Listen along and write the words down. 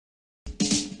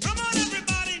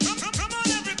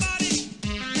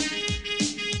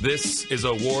This is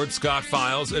a Ward Scott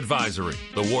Files advisory.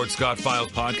 The Ward Scott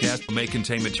Files podcast may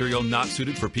contain material not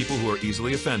suited for people who are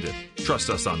easily offended. Trust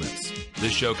us on this.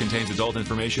 This show contains adult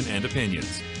information and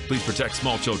opinions. Please protect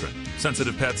small children,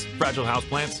 sensitive pets, fragile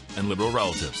houseplants, and liberal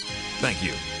relatives. Thank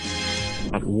you.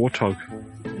 A warthog.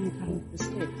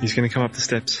 He's going to come up the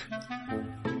steps.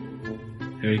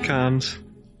 Here he comes.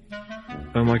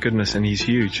 Oh my goodness, and he's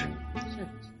huge.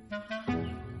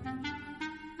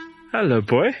 Hello,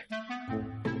 boy.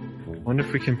 Wonder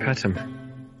if we can pet him.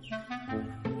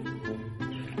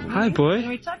 Hi, boy. Can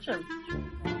we touch him?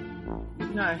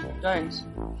 No, don't.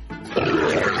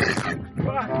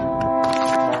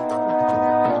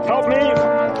 Help me!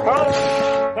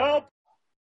 Help!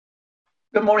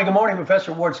 Good morning,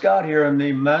 Professor Ward Scott here in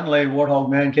the Manly Warthog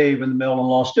Man Cave in the Melton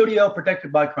Law Studio,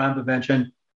 protected by crime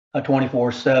prevention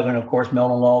 24/7. Of course,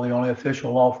 Melton Law, the only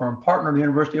official law firm partner of the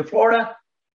University of Florida.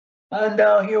 And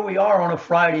here we are on a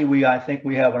Friday. I think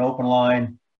we have an open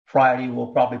line Friday. We'll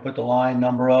probably put the line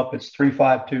number up. It's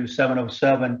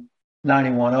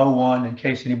 352-707-9101 in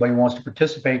case anybody wants to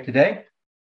participate today.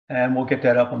 And we'll get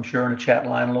that up, I'm sure, in the chat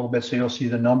line a little bit so you'll see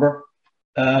the number.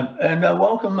 And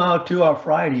welcome to our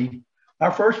Friday,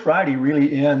 our first Friday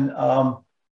really in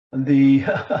the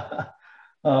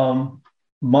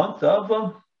month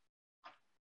of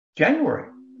January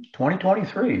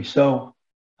 2023. So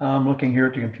I'm looking here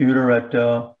at the computer at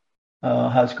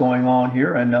how's going on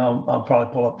here, and I'll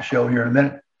probably pull up the show here in a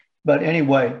minute. But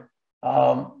anyway,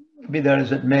 be that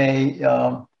as it may,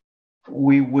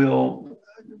 we will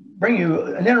bring you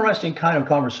an interesting kind of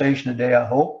conversation today, I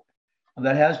hope,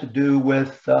 that has to do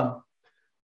with,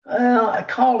 I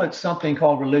call it something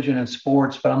called religion and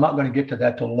sports, but I'm not going to get to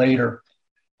that till later.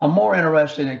 I'm more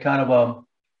interested in kind of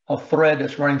a thread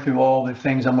that's running through all the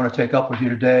things I'm going to take up with you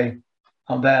today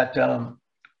on that. Of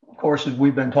course, as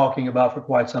we've been talking about for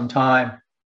quite some time,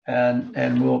 and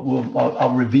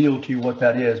I'll reveal to you what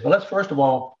that is. But let's first of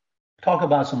all talk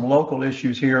about some local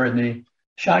issues here in the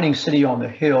shining city on the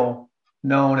hill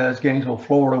known as Gainesville,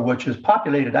 Florida, which is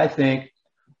populated, I think,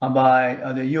 by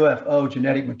the UFO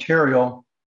genetic material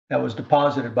that was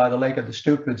deposited by the Lake of the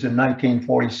Stupids in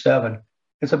 1947.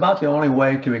 It's about the only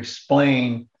way to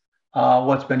explain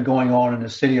what's been going on in the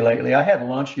city lately. I had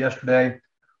lunch yesterday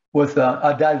with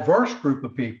a diverse group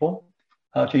of people,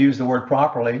 to use the word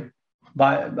properly.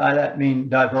 By that I mean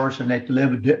diverse, and they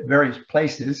live in various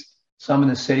places, some in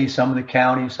the city, some in the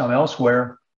county, some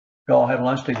elsewhere. We all had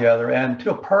lunch together. And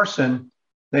to a person,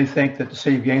 they think that the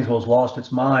city of Gainesville has lost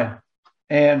its mind.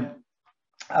 And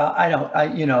be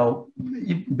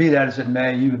that as it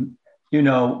may, you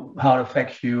know how it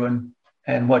affects you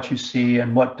and what you see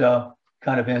and what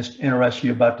kind of interests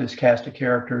you about this cast of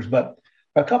characters. But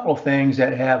a couple of things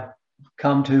that have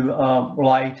come to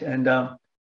light and, of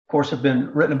course, have been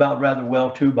written about rather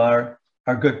well, too, by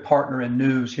our good partner in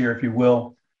news here, if you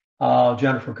will.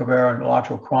 Jennifer Cabrera and the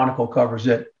Electoral Chronicle covers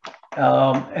it.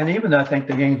 And even I think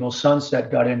the Gainesville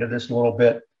Sunset got into this a little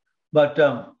bit. But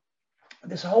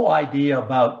this whole idea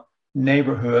about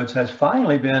neighborhoods has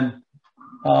finally been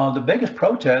the biggest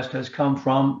protest has come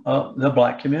from the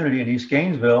Black community in East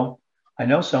Gainesville. I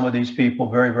know some of these people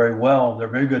very, very well. They're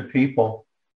very good people.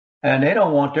 And they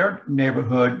don't want their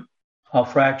neighborhood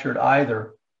fractured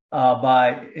either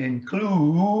by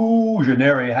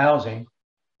inclusionary housing,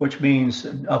 which means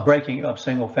breaking up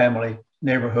single-family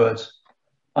neighborhoods.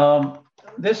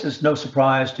 This is no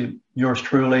surprise to yours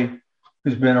truly,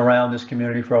 who's been around this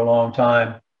community for a long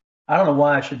time. I don't know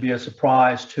why it should be a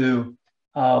surprise to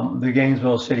the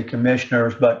Gainesville City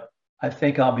Commissioners, but I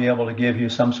think I'll be able to give you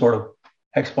some sort of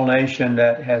explanation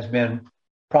that has been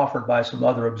proffered by some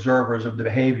other observers of the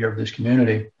behavior of this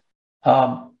community.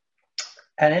 And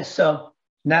it's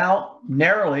now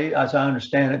narrowly, as I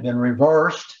understand it, been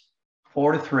reversed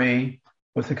 4-3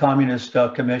 with the communist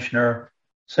commissioner,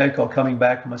 Seiko, coming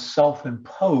back from a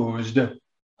self-imposed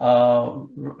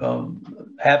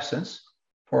absence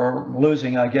for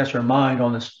losing, I guess, her mind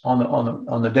on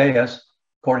the dais,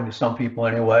 according to some people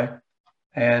anyway.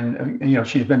 And,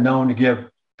 she's been known to give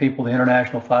people the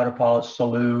International Fighter Pilots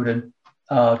salute and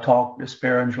talk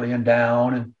disparagingly and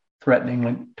down and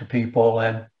threateningly to people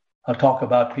and talk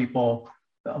about people,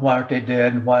 why aren't they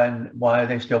dead and why are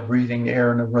they still breathing the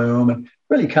air in the room, and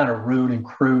really kind of rude and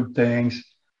crude things.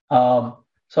 So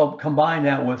combine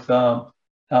that with the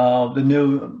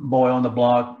new boy on the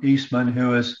block, Eastman,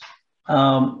 who is,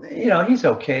 he's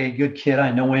okay, good kid. I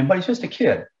know him, but he's just a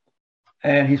kid.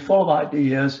 And he's full of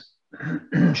ideas,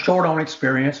 short on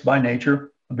experience by nature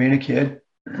of being a kid.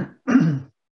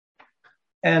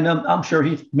 And I'm sure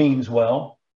he means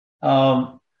well.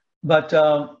 But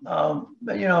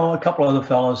a couple other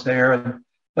fellows there. And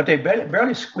but they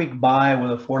barely squeaked by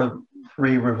with a 4-3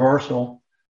 reversal,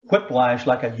 whiplash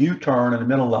like a U-turn in the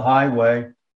middle of the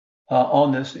highway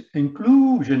on this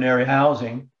inclusionary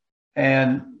housing.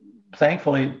 And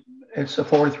thankfully, it's a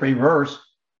 4-3 reverse,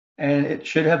 and it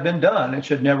should have been done. It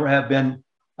should never have been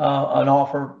an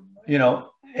offer.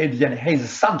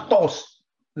 Jesus Santos,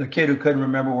 the kid who couldn't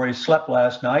remember where he slept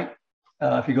last night.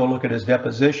 If you go look at his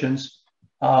depositions,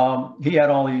 he had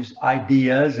all these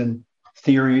ideas and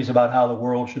theories about how the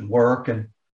world should work. And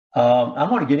I'm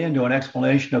going to get into an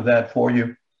explanation of that for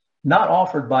you, not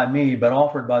offered by me, but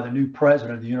offered by the new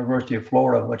president of the University of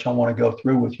Florida, which I want to go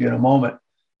through with you in a moment.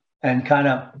 And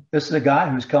this is a guy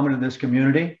who's coming to this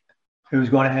community, who's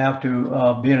going to have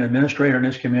to be an administrator in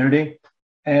this community.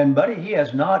 And, buddy, he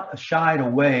has not shied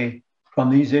away from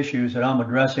these issues that I'm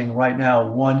addressing right now,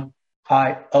 one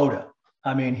iota.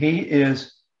 I mean, he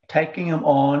is taking them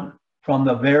on from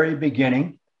the very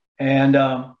beginning, and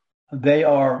they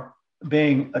are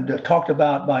being talked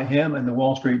about by him in the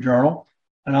Wall Street Journal.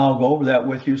 And I'll go over that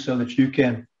with you so that you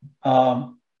can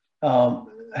have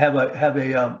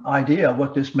a idea of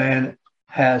what this man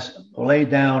has laid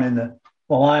down in the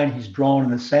line he's drawn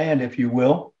in the sand, if you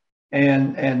will,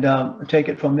 and take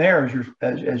it from there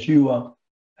as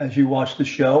you watch the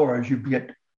show or as you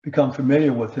become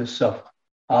familiar with this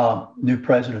new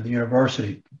president of the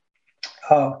university.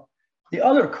 The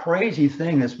other crazy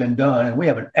thing that's been done, and we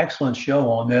have an excellent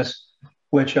show on this,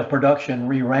 which production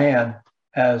reran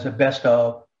as a best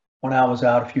of when I was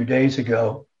out a few days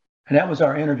ago, and that was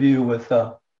our interview with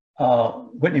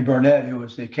Whitney Burnett, who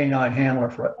was the canine handler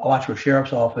for Alachua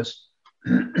Sheriff's Office,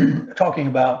 talking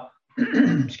about,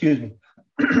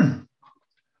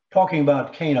 talking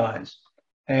about canines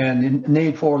and the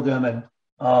need for them. And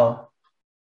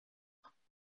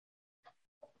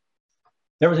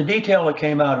there was a detail that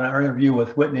came out in our interview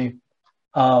with Whitney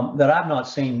that I've not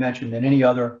seen mentioned in any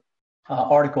other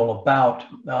article about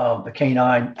the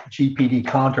canine GPD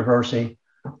controversy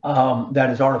that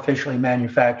is artificially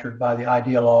manufactured by the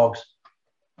ideologues.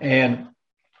 And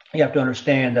you have to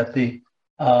understand that the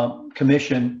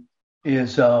commission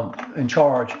is in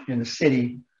charge in the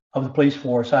city of the police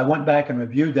force. I went back and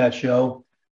reviewed that show,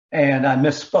 and I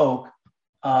misspoke.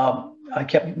 I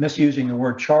kept misusing the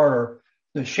word charter.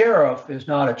 The sheriff is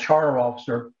not a charter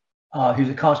officer. He's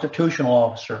a constitutional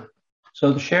officer.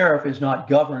 So the sheriff is not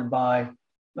governed by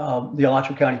the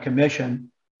Alachua County Commission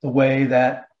the way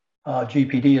that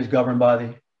GPD is governed by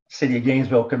the City of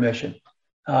Gainesville Commission.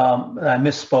 I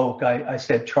misspoke. I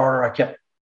said charter.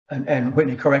 And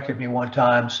Whitney corrected me one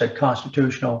time, said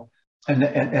constitutional,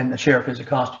 and the sheriff is a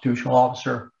constitutional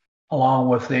officer, along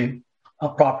with the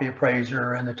property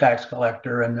appraiser and the tax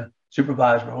collector and the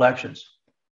supervisor of elections.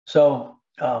 So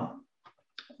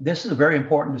this is a very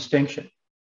important distinction,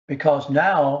 because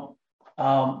now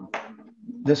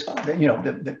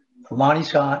Lonnie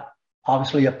Scott,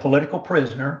 obviously a political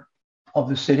prisoner of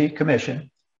the city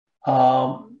commission.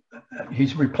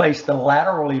 He's replaced the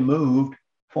laterally moved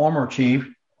former chief,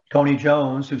 Tony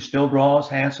Jones, who still draws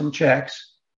handsome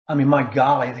checks. I mean, my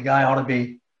golly, the guy ought to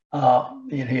be,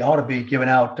 he ought to be giving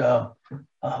out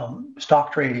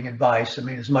stock trading advice. I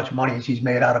mean, as much money as he's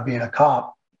made out of being a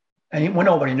cop. And when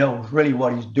nobody knows really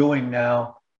what he's doing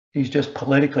now, he's just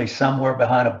politically somewhere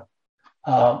behind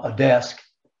a desk,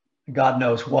 God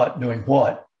knows what, doing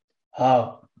what,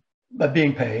 but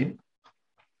being paid.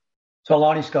 So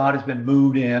Lonnie Scott has been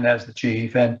moved in as the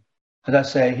chief. And as I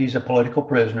say, he's a political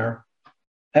prisoner.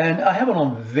 And I have it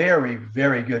on very,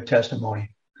 very good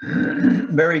testimony,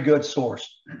 very good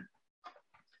source,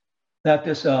 that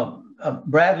this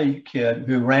Bradley kid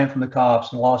who ran from the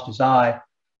cops and lost his eye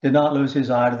did not lose his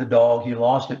eye to the dog. He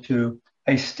lost it to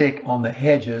a stick on the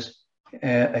hedges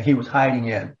he was hiding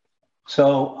in.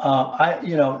 So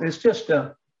it's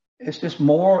just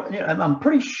more. I'm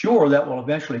pretty sure that will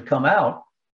eventually come out.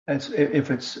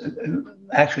 If it's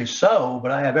actually so,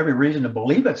 but I have every reason to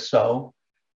believe it's so,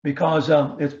 because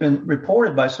it's been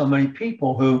reported by so many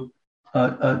people who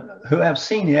have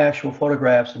seen the actual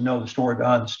photographs and know the story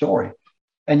behind the story.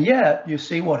 And yet, you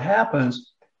see what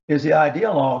happens is the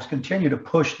ideologues continue to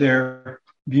push their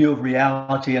view of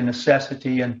reality and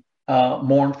necessity and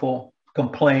mournful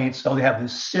complaints. So they have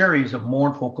this series of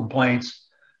mournful complaints,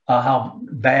 how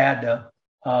bad,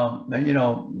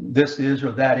 this is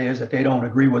or that is, that they don't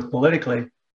agree with politically.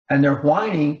 And their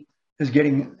whining is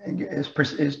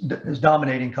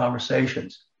dominating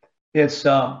conversations. It's,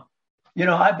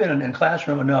 I've been in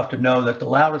classroom enough to know that the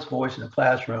loudest voice in the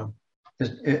classroom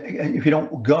is, if you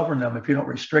don't govern them, if you don't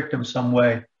restrict them some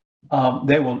way,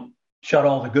 they will shut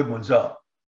all the good ones up.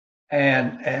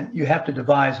 And you have to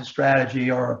devise a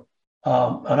strategy or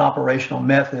an operational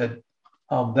method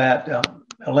that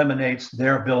eliminates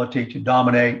their ability to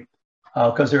dominate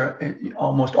because they're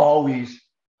almost always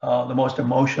the most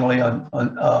emotionally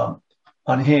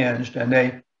unhinged,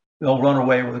 and they'll run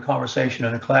away with a conversation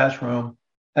in a classroom,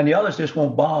 and the others just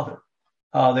won't bother.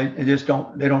 They just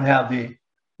don't. They don't have the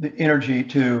energy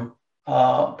to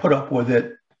put up with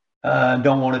it,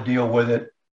 don't want to deal with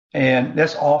it, and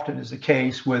this often is the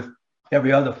case with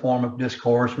every other form of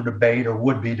discourse or debate or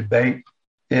would-be debate.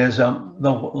 Is the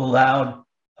loud,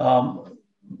 one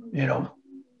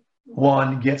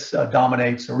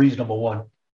dominates the reasonable one.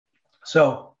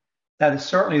 So that is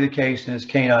certainly the case in this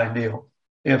canine deal.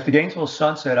 If the Gainesville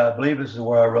Sunset, I believe this is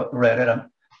where I read it, I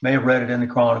may have read it in the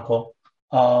Chronicle,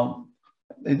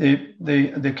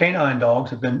 the canine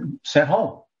dogs have been sent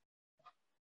home.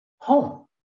 Home.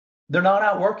 They're not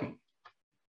out working.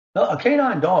 Now, a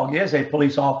canine dog is a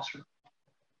police officer.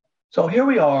 So here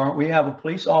we are, we have a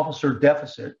police officer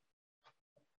deficit.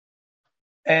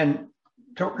 And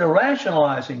they're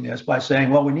rationalizing this by saying,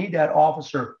 well, we need that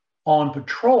officer on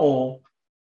patrol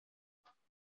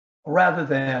rather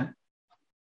than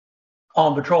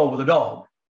on patrol with a dog.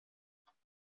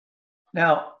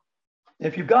 Now,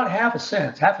 if you've got half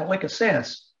a lick of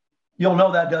sense, you'll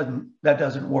know that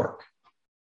doesn't work.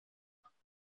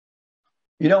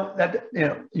 You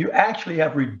actually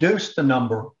have reduced the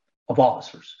number of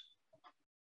officers.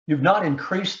 You've not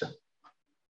increased them.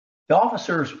 The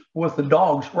officers with the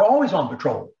dogs were always on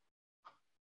patrol.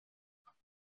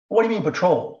 What do you mean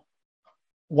patrol?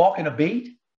 Walking a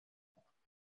beat?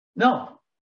 No,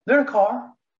 they're in a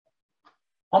car.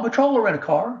 On patrol, they're in a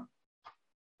car.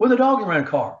 With a dog, they're in a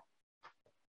car.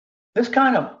 This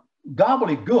kind of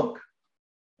gobbledygook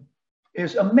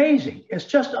is amazing. It's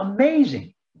just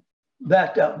amazing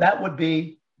that that would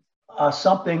be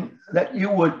something that you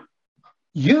would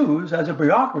use as a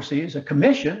bureaucracy, as a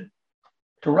commission,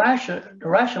 to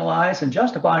rationalize and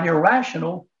justify an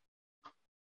irrational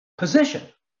position.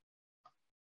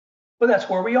 But that's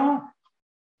where we are.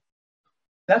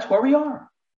 That's where we are.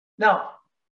 Now,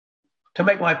 to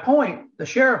make my point, the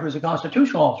sheriff is a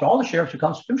constitutional officer. All the sheriffs are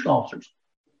constitutional officers.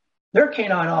 Their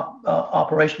canine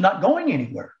operation not going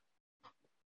anywhere.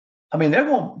 I mean, they're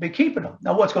going to be keeping them.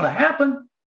 Now, what's going to happen?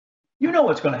 You know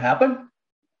what's going to happen.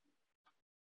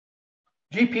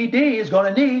 GPD is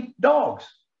going to need dogs.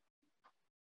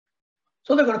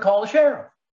 So they're going to call the sheriff.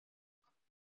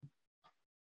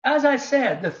 As I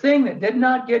said, the thing that did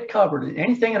not get covered in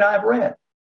anything that I've read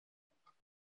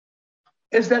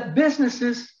is that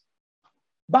businesses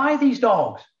buy these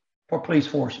dogs for police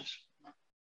forces.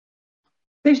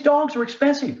 These dogs are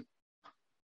expensive.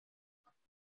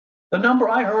 The number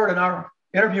I heard in our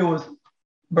interview with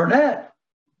Burnett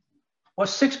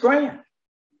was $6,000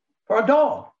 for a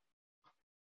dog.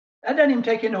 That doesn't even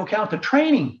take into account the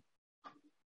training.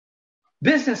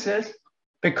 Businesses,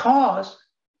 because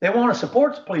they want to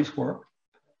support police work,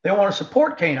 they want to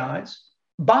support canines,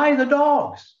 buy the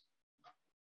dogs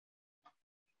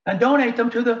and donate them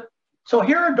to the. So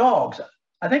here are dogs.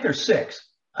 I think there's 6.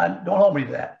 Don't hold me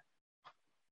to that.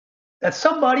 That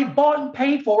somebody bought and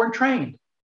paid for and trained.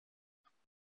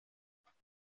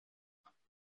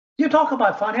 You talk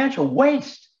about financial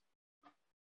waste.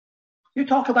 You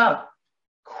talk about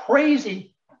crazy.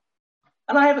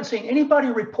 And I haven't seen anybody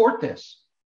report this.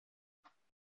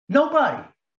 Nobody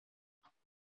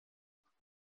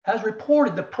has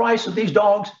reported the price of these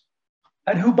dogs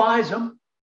and who buys them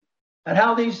and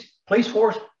how these police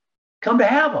force come to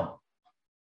have them.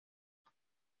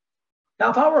 Now,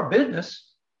 if I were a business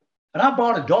and I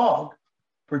bought a dog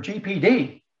for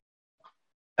GPD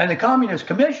and the communist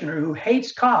commissioner who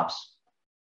hates cops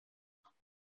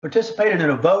participated in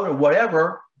a vote or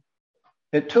whatever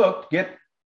it took to get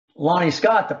Lonnie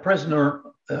Scott, the prisoner,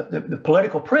 the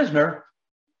political prisoner,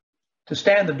 to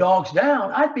stand the dogs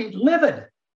down, I'd be livid.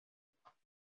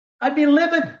 I'd be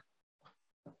livid.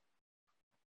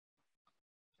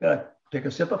 Gotta take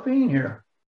a sip of fiend here.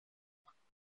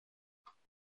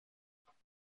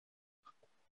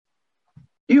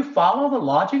 Do you follow the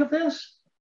logic of this?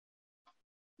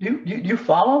 Do you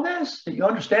follow this? Do you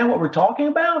understand what we're talking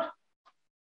about?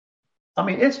 I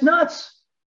mean, it's nuts.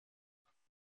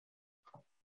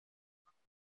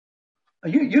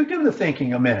 You do the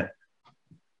thinking a minute.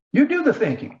 You do the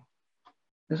thinking.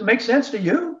 Does it make sense to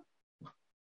you?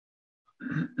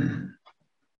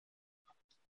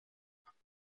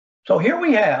 So here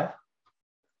we have,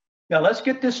 now let's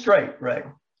get this straight, Ray.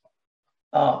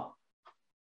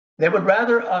 They would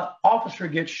rather an officer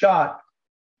get shot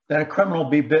than a criminal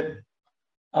be bitten.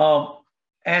 And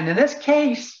in this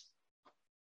case,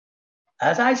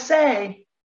 as I say,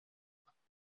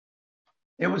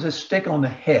 it was a stick on the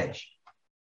hedge.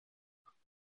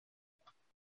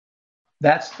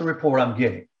 That's the report I'm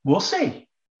getting. We'll see.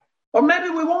 Or maybe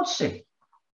we won't see.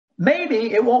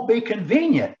 Maybe it won't be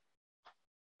convenient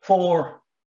for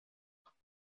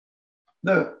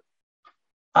the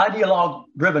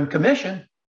ideologue-driven commission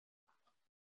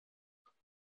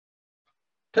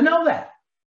to know that.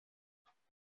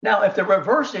 Now, if they're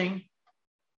reversing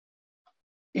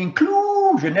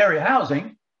inclusionary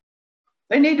housing,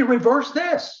 they need to reverse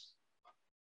this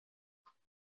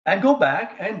and go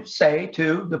back and say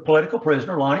to the political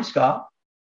prisoner, Lonnie Scott,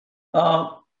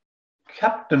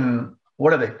 Captain,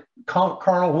 what are they,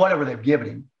 Colonel, whatever they've given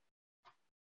him,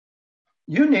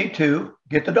 you need to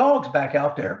get the dogs back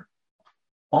out there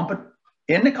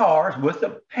in the cars with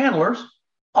the handlers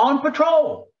on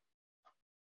patrol.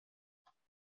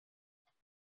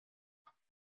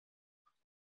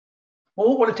 Well,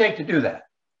 what would it take to do that?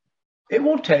 It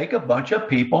will take a bunch of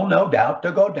people, no doubt,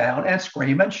 to go down and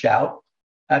scream and shout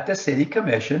at the city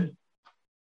commission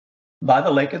by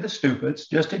the Lake of the Stupids,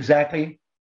 just exactly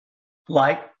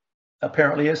like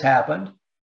apparently has happened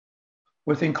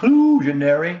with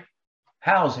inclusionary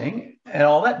housing and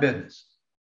all that business.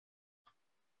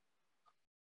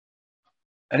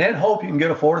 And then hope you can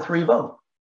get a 4-3 vote.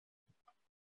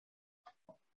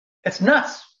 It's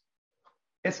nuts.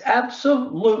 It's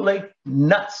absolutely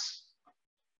nuts.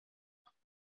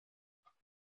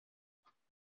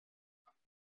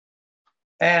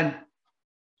 And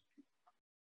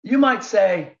you might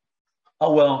say,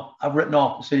 oh, well, I've written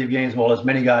off the city of Gainesville, as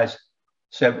many guys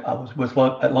said I was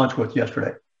at lunch with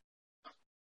yesterday.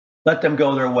 Let them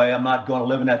go their way. I'm not going to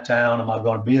live in that town. I'm not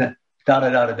going to be that.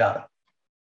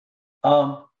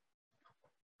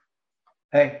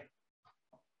 Hey,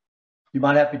 you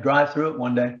might have to drive through it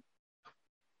one day.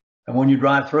 And when you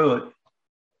drive through it,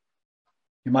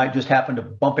 you might just happen to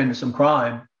bump into some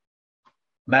crime.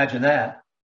 Imagine that.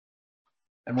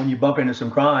 And when you bump into some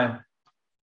crime,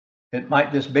 it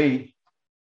might just be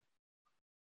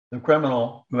the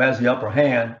criminal who has the upper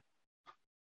hand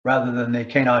rather than the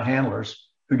canine handlers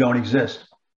who don't exist.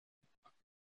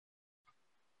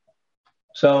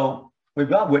 So we've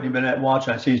got Whitney Bennett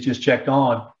watching. I see he's just checked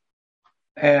on.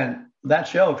 And that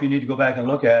show, if you need to go back and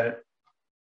look at it,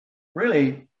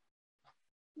 really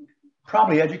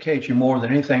probably educates you more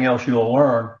than anything else you'll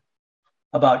learn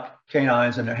about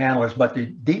canines and their handlers. But the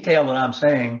detail that I'm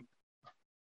saying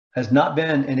has not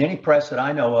been in any press that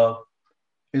I know of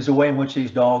is the way in which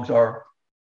these dogs are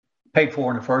paid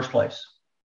for in the first place.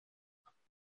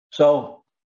 So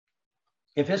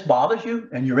if this bothers you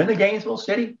and you're in the Gainesville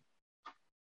city,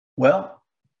 well,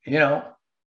 you know,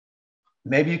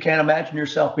 maybe you can't imagine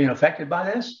yourself being affected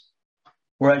by this,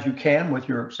 whereas you can with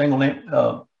your single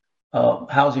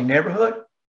housing neighborhood.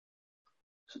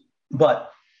 But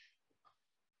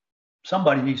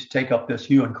somebody needs to take up this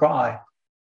hue and cry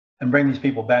and bring these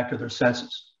people back to their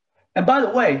senses. And by the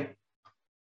way,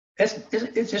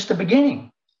 it's just the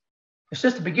beginning. It's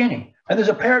just the beginning. And there's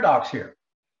a paradox here.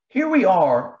 Here we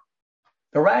are.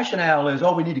 The rationale is,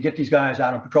 oh, we need to get these guys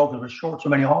out on patrol because we're short so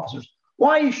many officers.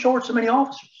 Why are you short so many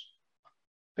officers?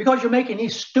 Because you're making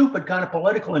these stupid kind of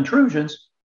political intrusions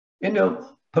into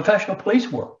professional police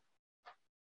work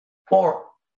for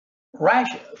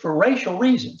racial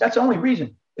reasons. That's the only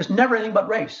reason. It's never anything but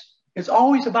race. It's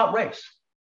always about race.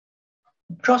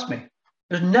 Trust me,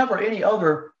 there's never any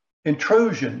other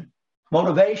intrusion,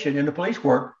 motivation into police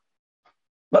work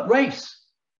but race.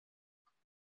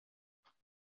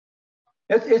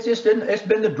 It's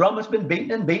been the drum that's been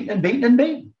beaten and beaten and beaten and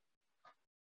beaten.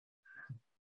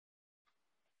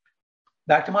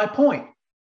 Back to my point.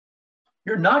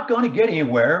 You're not going to get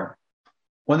anywhere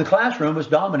when the classroom is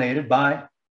dominated by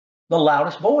the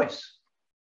loudest voice.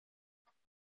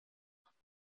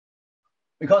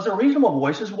 Because the reasonable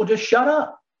voices will just shut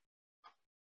up.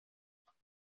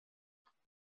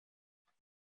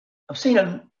 I've seen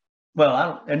it.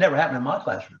 Well, it never happened in my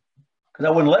classroom because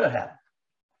I wouldn't let it happen.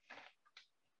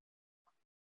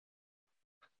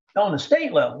 Now, on the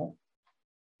state level,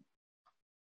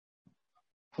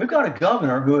 we've got a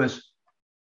governor who is,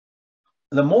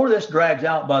 the more this drags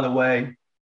out, by the way,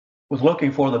 was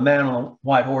looking for the man on the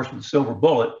white horse with the silver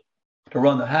bullet to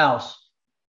run the House,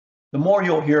 the more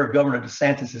you'll hear Governor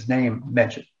DeSantis' name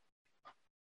mentioned.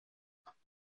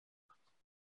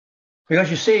 Because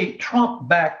you see, Trump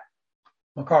backed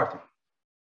McCarthy.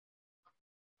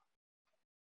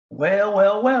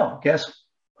 Well, guess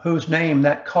whose name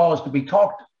that caused to be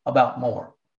talked about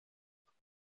more?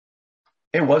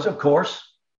 It was, of course,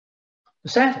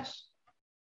 DeSantis.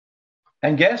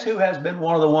 And guess who has been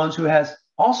one of the ones who has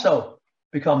also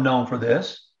become known for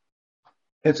this?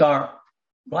 It's our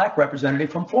black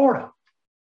representative from Florida.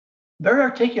 Very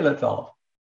articulate fellow.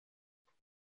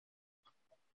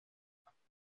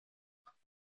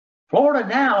 Florida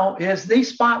now is the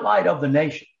spotlight of the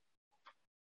nation.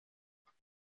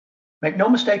 Make no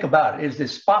mistake about it, it is the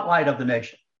spotlight of the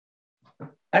nation.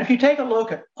 And if you take a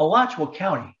look at Alachua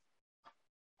County,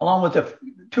 along with the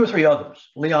 2 or 3 others,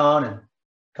 Leon and a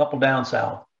couple down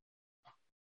south,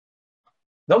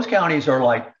 those counties are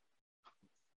like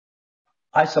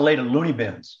isolated loony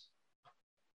bins.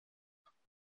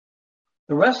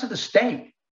 The rest of the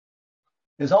state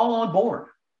is all on board.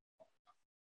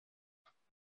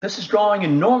 This is drawing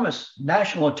enormous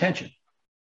national attention.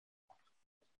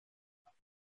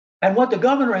 And what the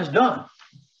governor has done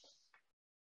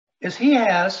is he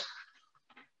has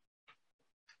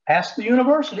asked the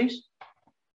universities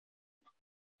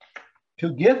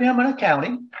to give him an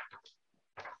accounting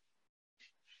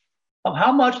of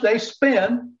how much they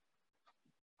spend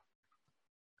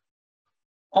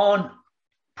on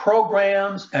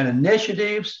programs and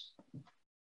initiatives.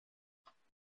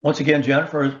 Once again,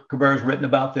 Jennifer Cabrera has written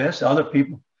about this. Other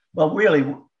people, well,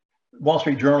 really, Wall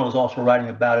Street Journal is also writing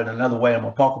about it another way. I'm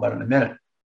going to talk about it in a minute.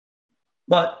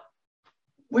 But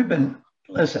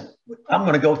listen, I'm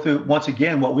going to go through once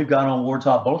again what we've got on Ward's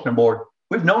Hot Bulletin Board.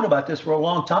 We've known about this for a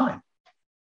long time.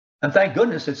 And thank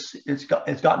goodness it's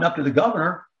gotten up to the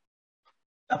governor.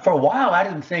 For a while, I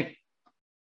didn't think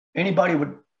anybody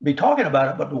would be talking about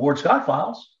it but the Ward Scott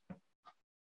files.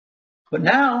 But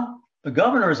now the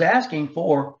governor is asking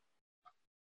for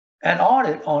an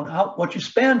audit on what you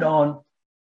spend on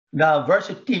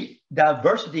diversity,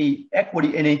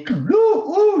 equity, and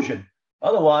inclusion,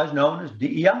 otherwise known as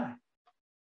DEI,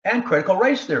 and critical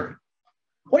race theory.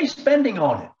 What are you spending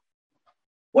on it?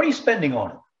 What are you spending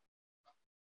on it?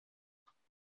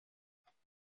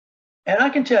 And I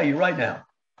can tell you right now,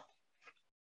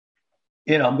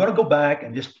 I'm going to go back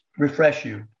and just refresh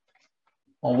you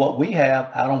on what we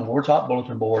have out on Ward's Hot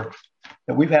Bulletin Board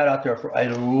that we've had out there for a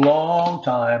long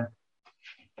time.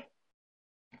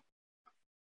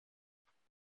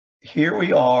 Here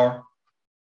we are.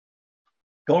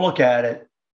 Go look at it.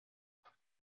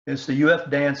 It's the UF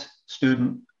Dance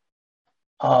student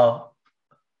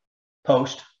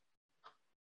post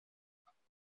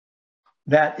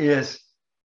that is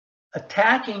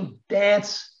attacking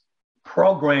dance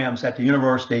programs at the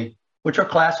university, which are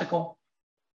classical,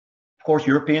 of course,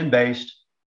 European-based,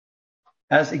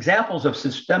 as examples of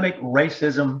systemic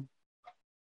racism,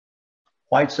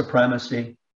 white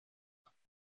supremacy,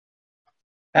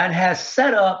 and has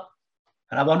set up,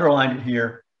 and I've underlined it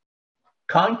here,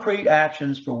 concrete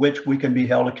actions for which we can be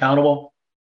held accountable.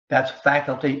 That's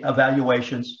faculty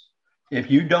evaluations. If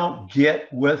you don't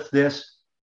get with this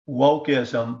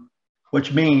wokeism,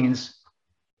 which means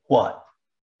what?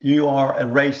 You are a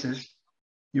racist,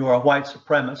 you are a white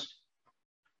supremacist,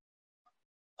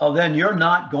 then you're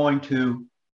not going to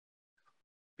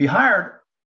be hired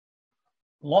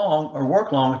long or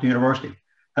work long at the university.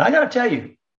 And I got to tell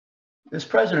you, this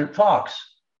President Fox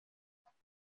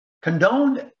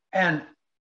condoned and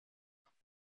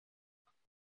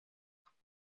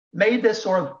made this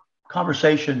sort of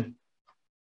conversation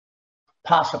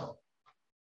possible.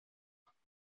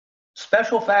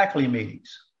 Special faculty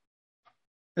meetings.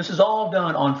 This is all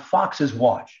done on Fox's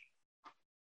watch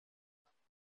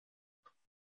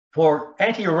for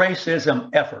anti-racism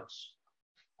efforts.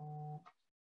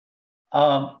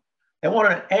 They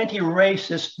wanted an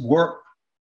anti-racist work,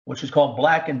 which is called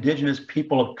Black, Indigenous,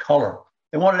 People of Color.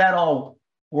 They wanted that all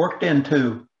worked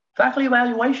into faculty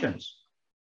evaluations.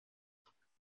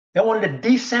 They wanted to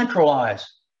decentralize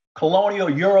colonial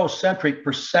Eurocentric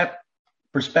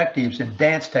perspectives in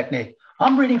dance technique.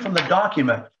 I'm reading from the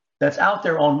document that's out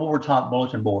there on Ward's Hot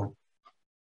Bulletin Board.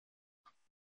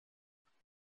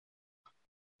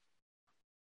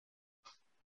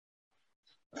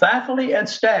 Faculty and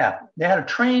staff, they had a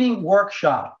training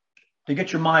workshop to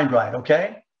get your mind right,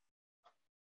 okay?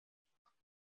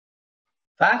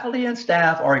 Faculty and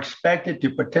staff are expected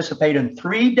to participate in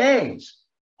 3 days.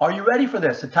 Are you ready for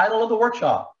this? The title of the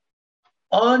workshop,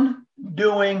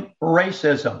 Undoing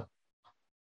Racism.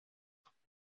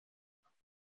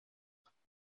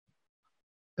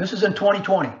 This is in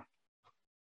 2020.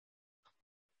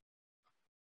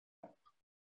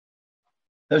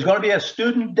 There's going to be a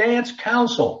student dance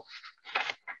council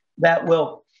that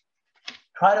will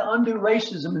try to undo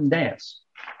racism in dance.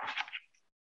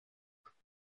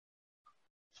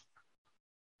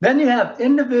 Then you have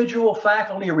individual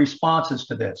faculty responses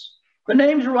to this. The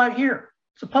names are right here.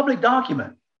 It's a public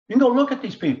document. You can go look at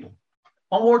these people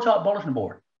on Ward's Hot Bulletin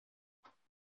Board.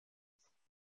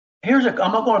 I'm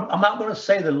not going to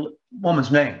say the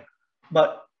woman's name,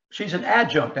 but she's an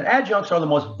adjunct. And adjuncts are the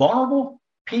most vulnerable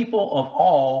people of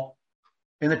all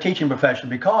in the teaching profession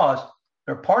because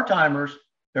they're part-timers,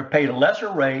 they're paid a lesser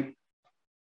rate,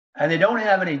 and they don't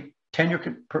have any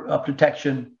tenure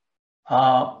protection.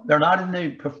 They're not in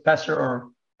the professor or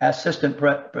assistant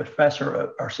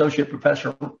professor or associate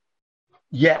professor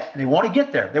yet. They want to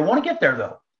get there. They want to get there,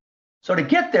 though. So to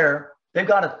get there, they've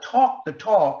got to talk the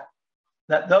talk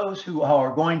that those who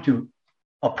are going to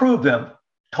approve them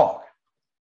talk.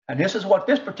 And this is what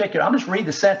this particular, I'm just read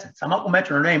the sentence. I'm not going to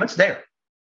mention her name. It's there.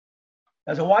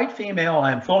 As a white female,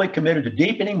 I am fully committed to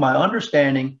deepening my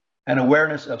understanding and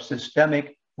awareness of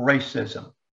systemic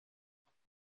racism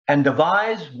and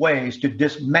devise ways to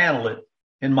dismantle it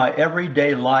in my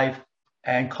everyday life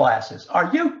and classes.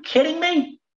 Are you kidding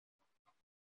me?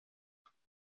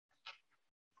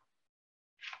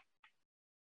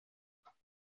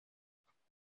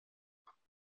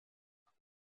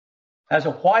 As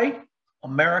a white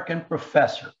American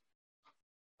professor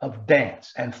of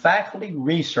dance and faculty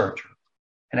researcher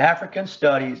in African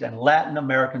studies and Latin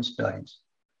American studies,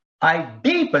 I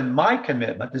deepen my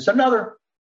commitment. This is another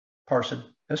person.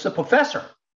 This is a professor.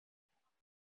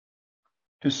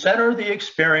 To center the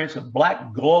experience of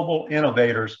Black global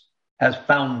innovators as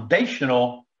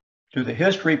foundational to the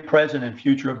history, present, and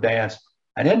future of dance,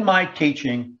 and in my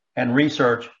teaching and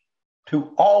research,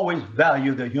 to always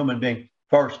value the human being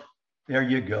first. There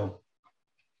you go.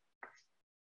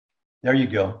 There you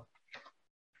go.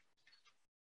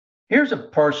 Here's a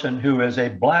person who is a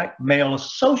Black male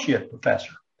associate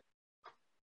professor.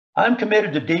 I'm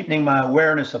committed to deepening my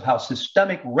awareness of how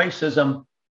systemic racism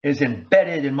is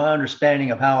embedded in my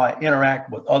understanding of how I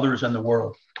interact with others in the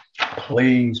world.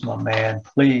 Please, my man,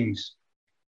 please.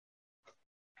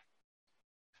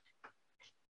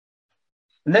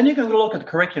 And then you can look at the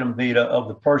curriculum vitae of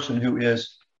the person who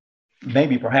is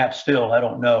maybe perhaps still, I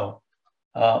don't know,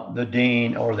 the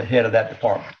dean or the head of that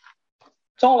department.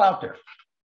 It's all out there.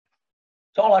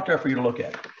 It's all out there for you to look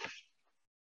at.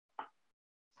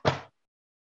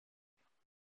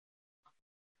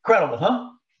 Incredible, huh?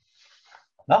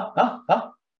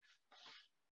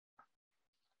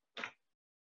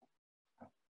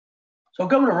 So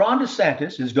Governor Ron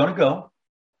DeSantis is going to go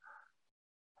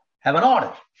have an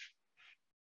audit.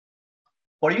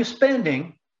 What are you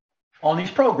spending on these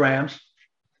programs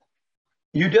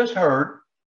you just heard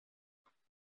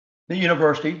the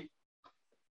university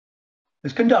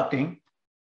is conducting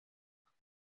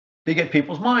to get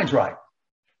people's minds right?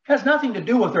 It has nothing to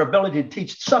do with their ability to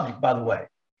teach the subject, by the way.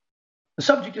 The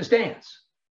subject is dance.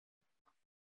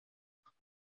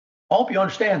 I hope you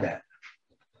understand that.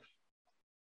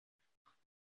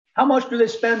 How much do they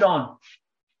spend on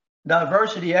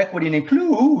diversity, equity, and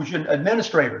inclusion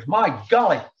administrators? My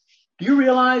golly, do you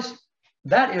realize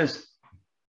that is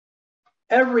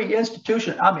every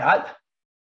institution? I mean,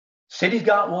 city's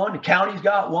got one, the county's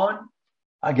got one,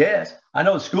 I guess. I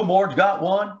know the school board's got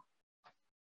one.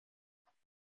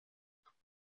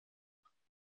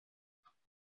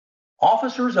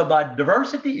 Officers of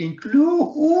diversity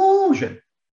inclusion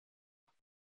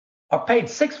are paid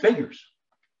six figures.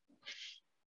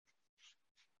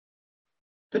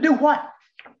 To do what?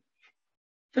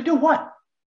 To do what?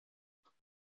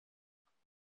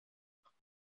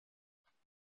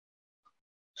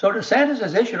 So DeSantis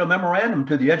has issued a memorandum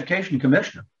to the Education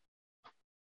Commissioner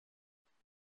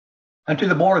and to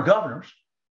the Board of Governors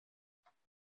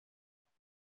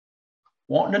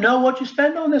wanting to know what you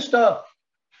spend on this stuff.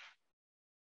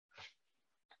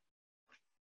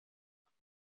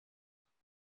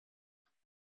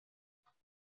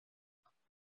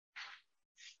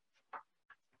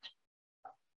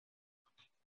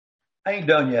 I ain't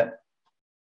done yet.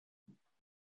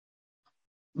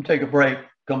 I'm going to take a break,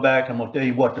 come back, and I'm going to tell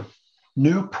you what the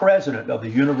new president of the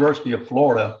University of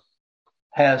Florida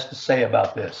has to say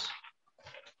about this.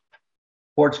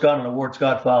 Ward Scott and the Ward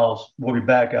Scott Files. We'll be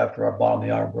back after our bottom of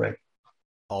the hour break.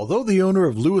 Although the owner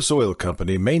of Lewis Oil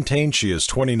Company maintains she is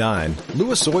 29,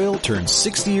 Lewis Oil turns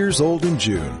 60 years old in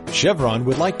June. Chevron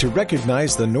would like to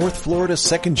recognize the North Florida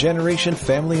second-generation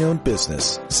family-owned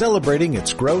business, celebrating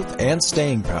its growth and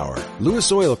staying power. Lewis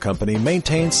Oil Company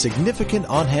maintains significant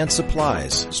on-hand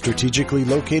supplies, strategically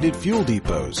located fuel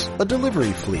depots, a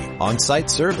delivery fleet, on-site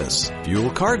service, fuel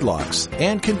card locks,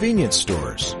 and convenience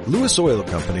stores. Lewis Oil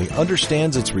Company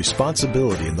understands its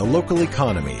responsibility in the local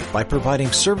economy by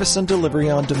providing service and delivery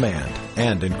on demand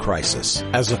and in crisis.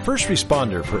 As a first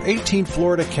responder for 18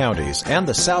 Florida counties and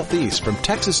the Southeast from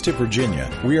Texas to Virginia,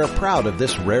 we are proud of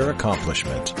this rare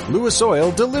accomplishment. Lewis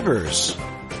Oil delivers.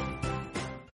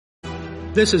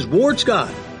 This is Ward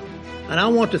Scott, and I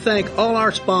want to thank all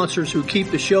our sponsors who keep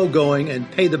the show going and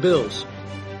pay the bills.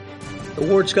 The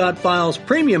Ward Scott Files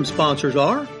premium sponsors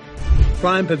are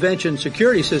Crime Prevention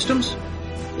Security Systems,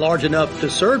 large enough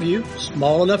to serve you,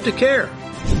 small enough to care.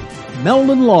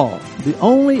 Meldon Law, the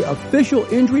only official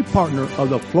injury partner of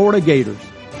the Florida Gators.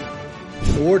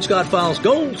 The Ward Scott Files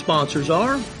Gold sponsors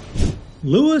are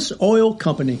Lewis Oil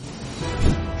Company,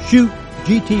 Shoot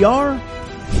GTR,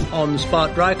 On the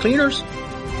Spot Dry Cleaners,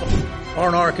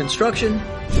 R&R Construction,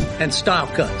 and Style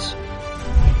Cuts.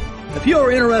 If you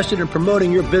are interested in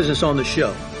promoting your business on the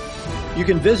show, you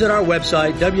can visit our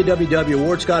website,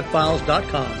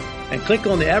 www.wardscottfiles.com, and click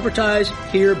on the Advertise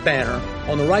Here banner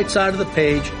on the right side of the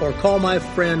page, or call my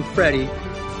friend Freddie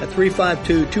at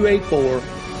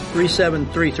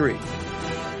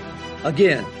 352-284-3733.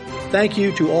 Again, thank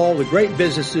you to all the great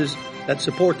businesses that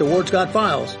support the Ward Scott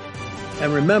Files.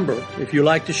 And remember, if you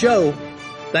like the show,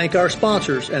 thank our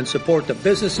sponsors and support the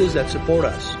businesses that support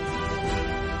us.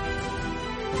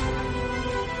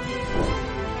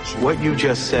 What you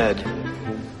just said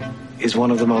is one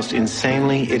of the most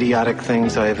insanely idiotic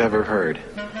things I have ever heard.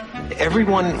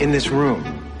 Everyone in this room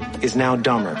is now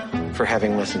dumber for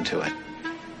having listened to it.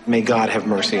 May God have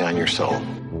mercy on your soul.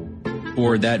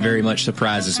 Ward, that very much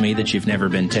surprises me that you've never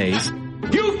been tased.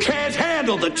 You can't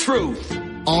handle the truth.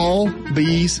 All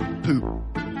bees poop.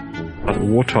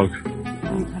 Warthog.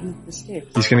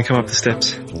 He's going to come up the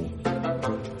steps.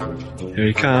 Here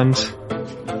he comes.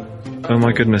 Oh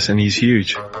my goodness, and he's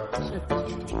huge.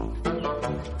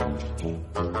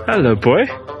 Hello, boy.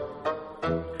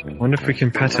 I wonder if we can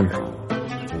pet him.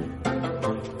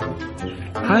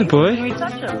 Hi, boy. Can we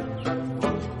touch him?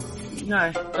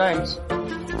 No, don't.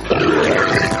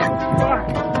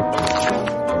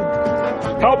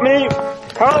 Help me!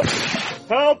 Help!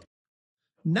 Help!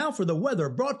 Now for the weather,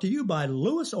 brought to you by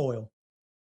Lewis Oil.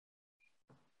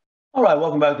 All right,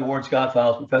 welcome back to Ward Scott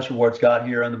Files. Professor Ward Scott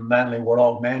here in the Manly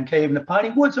Warthog Man Cave in the piney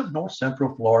woods of north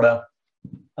central Florida.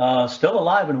 Still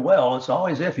alive and well. It's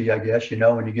always iffy, I guess,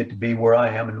 when you get to be where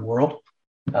I am in the world,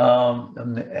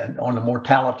 and on the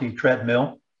mortality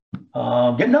treadmill.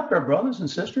 Getting up there, brothers and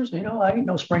sisters. I ain't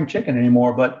no spring chicken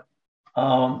anymore, but,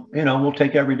 we'll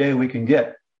take every day we can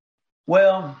get.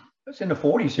 Well, it's in the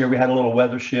 40s here. We had a little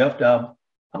weather shift. I'm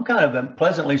kind of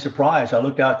pleasantly surprised. I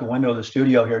looked out the window of the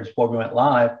studio here before we went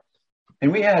live,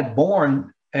 and we had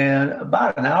born, and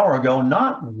about an hour ago,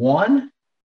 not one,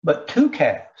 but two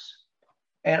calves.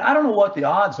 And I don't know what the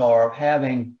odds are of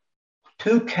having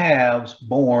two calves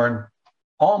born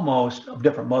almost of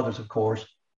different mothers, of course,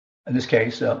 in this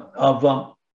case,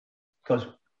 because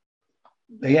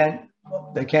they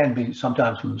can be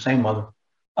sometimes from the same mother,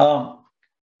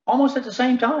 almost at the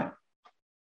same time.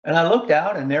 And I looked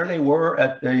out, and there they were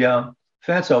at the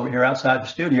fence over here outside the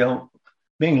studio,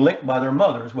 being licked by their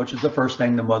mothers, which is the first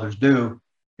thing the mothers do,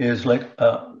 is lick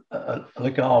off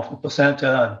the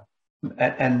placenta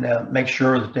and make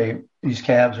sure that these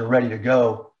calves are ready to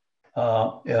go.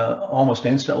 Almost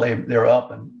instantly, they're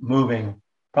up and moving,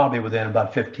 probably within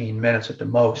about 15 minutes at the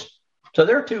most. So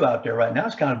there are two out there right now.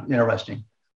 It's kind of interesting.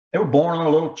 They were born on a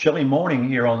little chilly morning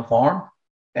here on the farm,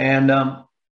 and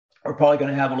we're probably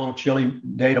going to have a little chilly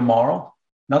day tomorrow.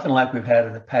 Nothing like we've had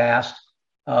in the past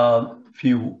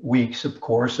few weeks, of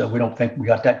course. We don't think we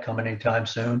got that coming anytime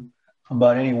soon.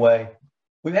 But anyway,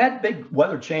 we've had big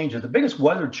weather changes. The biggest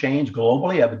weather change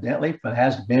globally, evidently,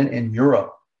 has been in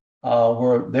Europe,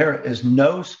 where there is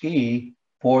no ski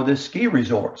for the ski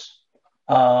resorts.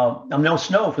 No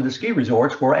snow for the ski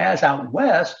resorts, whereas out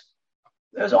west,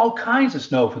 there's all kinds of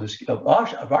snow for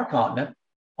of our continent,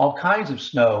 all kinds of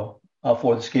snow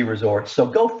for the ski resorts. So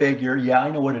go figure. Yeah,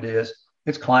 I know what it is.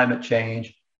 It's climate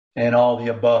change and all the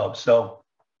above. So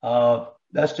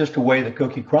that's just the way the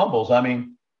cookie crumbles. I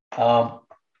mean,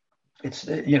 it's,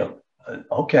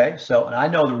 okay. So, and I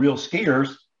know the real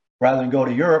skiers, rather than go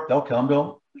to Europe, they'll come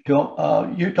to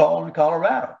Utah and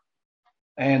Colorado,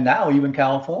 and now even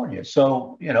California.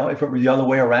 So, if it were the other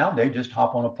way around, they just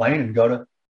hop on a plane and go to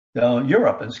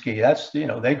Europe and ski. That's,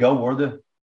 they go where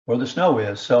the snow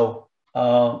is. So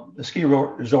the ski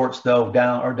resorts, though,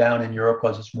 are down in Europe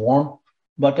because it's warm,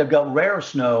 but they've got rare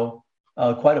snow,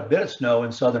 quite a bit of snow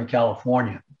in Southern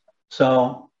California.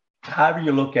 So however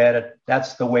you look at it,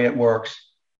 that's the way it works.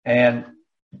 And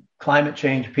climate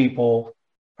change people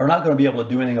are not going to be able to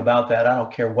do anything about that. I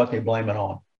don't care what they blame it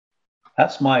on.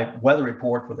 That's my weather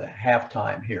report for the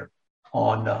halftime here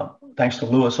on, thanks to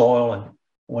Lewis Oil and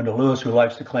Wendell Lewis, who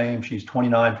likes to claim she's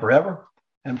 29 forever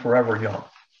and forever young.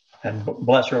 And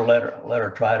bless her, let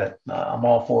her try to, I'm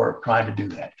all for trying to do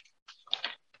that.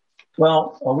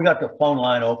 Well, we got the phone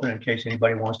line open in case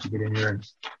anybody wants to get in here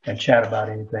and chat about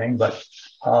anything. But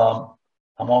I'm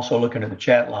also looking at the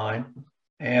chat line.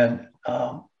 And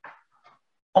I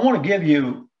want to give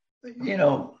you,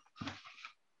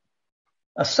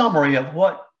 a summary of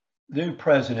what new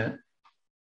President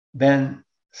Ben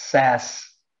Sasse,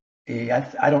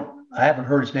 I don't I haven't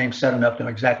heard his name said enough to know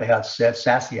exactly how it's said.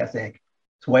 Sassy, I think.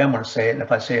 It's the way I'm going to say it. And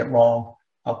if I say it wrong,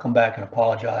 I'll come back and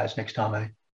apologize next time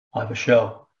I have a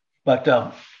show. But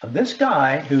this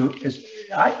guy who is,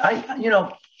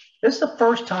 this is the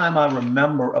first time I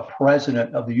remember a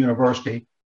president of the university,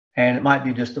 and it might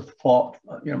be just a fault,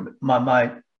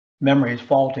 my memory is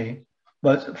faulty,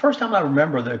 but it's the first time I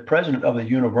remember the president of the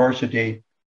university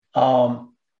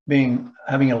having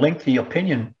a lengthy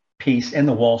opinion piece in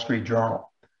the Wall Street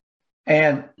Journal.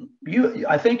 And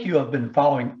I think you have been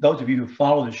following, those of you who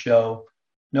follow the show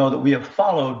know that we have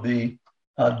followed the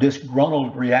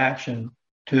disgruntled reaction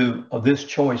of this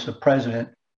choice of president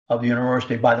of the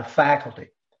university by the faculty.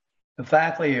 The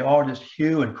faculty are just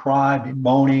hue and cry,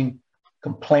 bemoaning,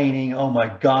 complaining. Oh my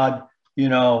God,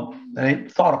 they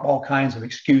thought up all kinds of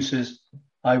excuses.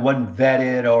 I wasn't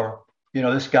vetted, or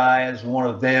this guy is one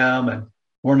of them, and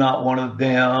we're not one of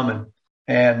them,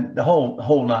 and the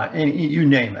whole nine. And you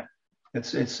name it.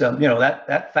 It's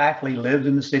that faculty lives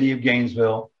in the city of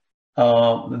Gainesville.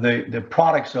 The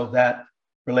products of that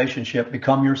relationship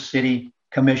become your city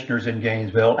commissioners in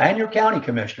Gainesville and your county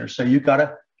commissioners. So you've got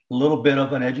a little bit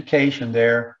of an education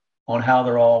there on how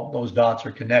those dots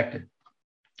are connected.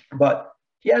 But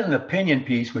he has an opinion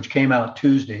piece which came out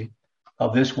Tuesday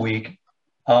of this week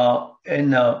in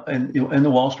the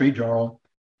Wall Street Journal,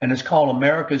 and it's called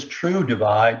America's True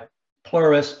Divide,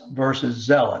 Pluralists versus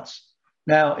Zealots.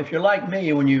 Now, if you're like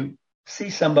me, when you see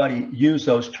somebody use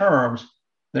those terms,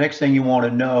 the next thing you want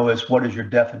to know is what is your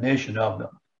definition of them.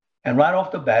 And right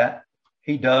off the bat,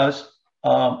 he does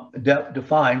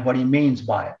define what he means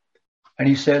by it. And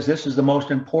he says this is the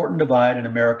most important divide in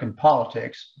American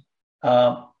politics.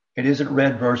 It isn't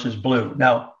red versus blue.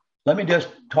 Now, let me just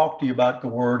talk to you about the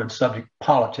word and subject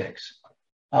politics.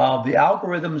 The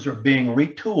algorithms are being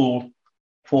retooled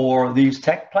for these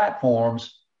tech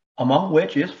platforms, among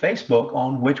which is Facebook,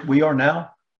 on which we are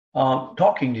now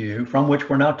talking to you, from which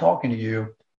we're now talking to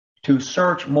you, to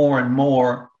search more and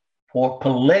more for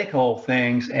political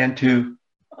things and to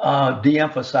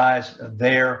de-emphasize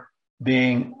their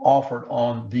being offered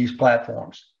on these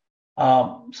platforms.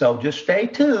 So just stay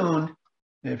tuned.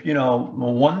 If,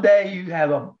 one day you have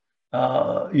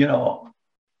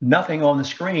nothing on the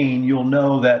screen, you'll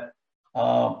know that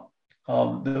the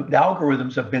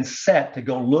algorithms have been set to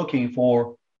go looking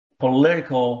for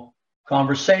political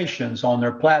conversations on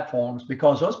their platforms,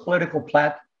 because those political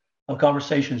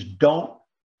conversations don't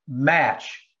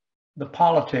match the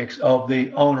politics of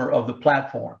the owner of the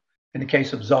platform. In the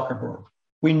case of Zuckerberg,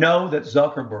 we know that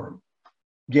Zuckerberg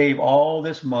gave all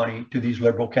this money to these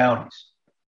liberal counties.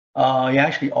 He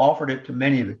actually offered it to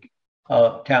many of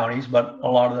the counties, but a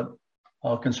lot of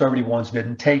the conservative ones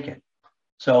didn't take it.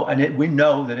 So, we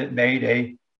know that it made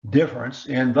a difference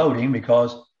in voting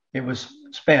because it was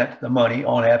spent the money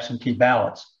on absentee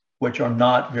ballots, which are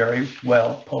not very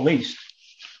well policed.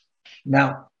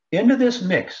 Now, into this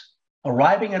mix,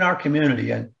 arriving in our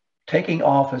community and taking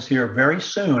office here very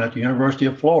soon at the University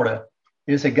of Florida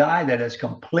is a guy that is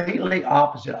completely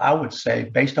opposite, I would say,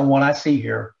 based on what I see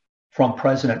here, from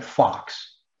President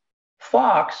Fox.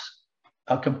 Fox,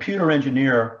 a computer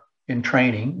engineer in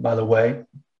training, by the way,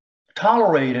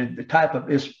 tolerated the type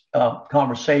of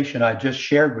conversation I just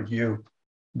shared with you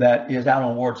that is out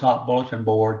on Ward's Hot Bulletin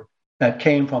Board that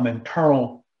came from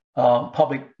internal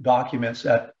public documents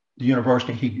at the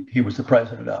university he was the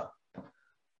president of.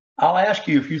 I'll ask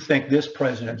you if you think this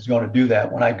president is going to do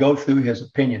that when I go through his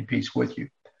opinion piece with you.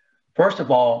 First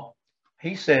of all,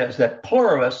 he says that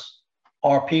pluralists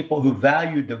are people who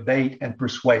value debate and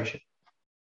persuasion.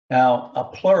 Now, a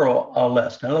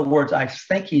pluralist, in other words, I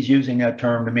think he's using that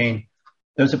term to mean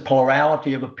there's a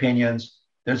plurality of opinions,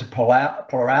 there's a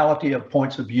plurality of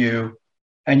points of view,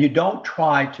 and you don't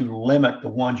try to limit the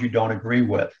ones you don't agree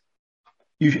with.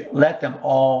 You should let them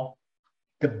all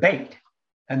debate.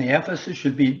 And the emphasis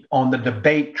should be on the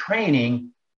debate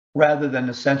training rather than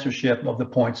the censorship of the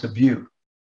points of view.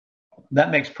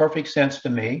 That makes perfect sense to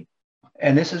me.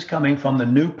 And this is coming from the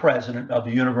new president of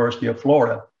the University of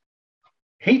Florida.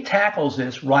 He tackles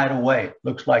this right away,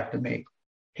 looks like to me.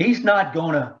 He's not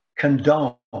going to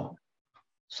condone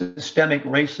systemic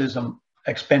racism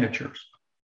expenditures.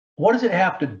 What does it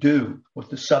have to do with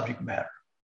the subject matter?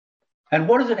 And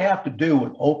what does it have to do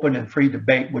with open and free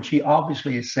debate, which he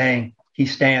obviously is saying he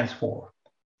stands for?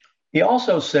 He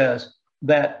also says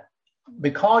that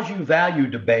because you value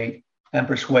debate and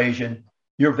persuasion,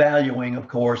 you're valuing, of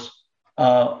course,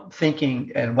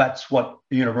 thinking, and that's what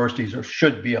the universities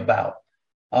should be about.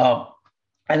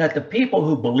 And that the people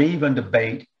who believe in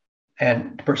debate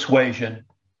and persuasion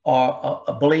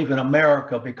believe in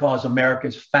America because America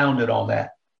is founded on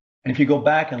that. And if you go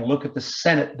back and look at the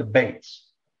Senate debates,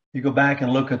 you go back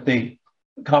and look at the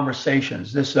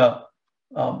conversations. This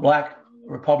black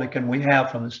Republican we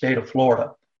have from the state of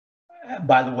Florida,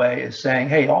 by the way, is saying,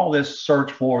 hey, all this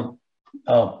search for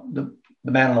the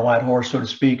man on the white horse, so to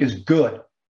speak, is good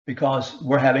because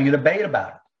we're having a debate about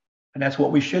it. And that's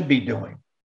what we should be doing,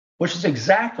 which is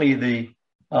exactly the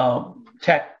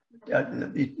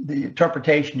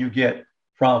interpretation you get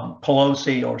from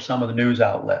Pelosi or some of the news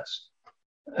outlets.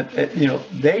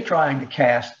 They trying to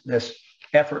cast this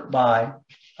effort by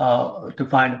to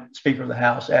find a Speaker of the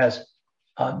House as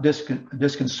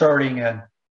disconcerting and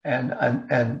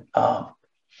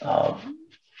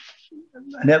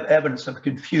evidence of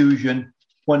confusion.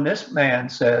 When this man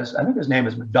says, I think his name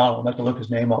is McDonald, I'm going to have to look his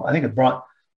name up. I think it's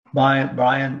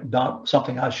Brian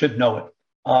something, I should know it.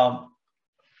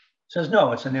 Says,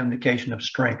 no, it's an indication of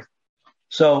strength.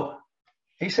 So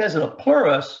he says that a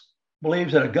pluralist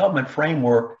believes that a government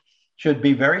framework should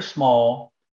be very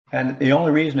small, and the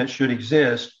only reason it should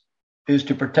exist is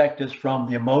to protect us from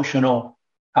the emotional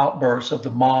outbursts of the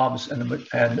mobs and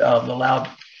the loud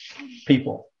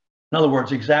people. In other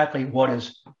words, exactly what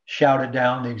is shouted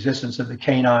down the existence of the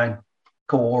Canine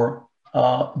Corps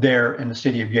there in the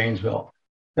city of Gainesville.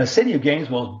 The city of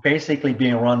Gainesville is basically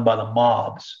being run by the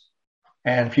mobs.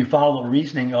 And if you follow the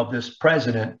reasoning of this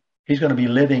president, he's going to be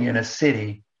living in a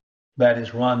city that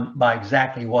is run by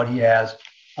exactly what he has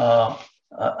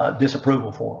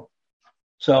disapproval for.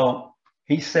 So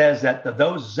he says that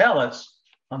those zealots,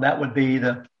 that would be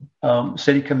the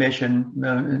city commission, the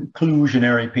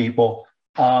inclusionary people,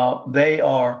 they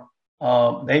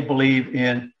believe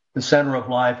in the center of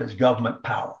life as government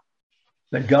power.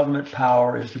 That government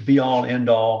power is the be-all,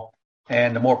 end-all,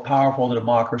 and the more powerful the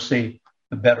democracy,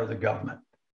 the better the government.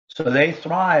 So they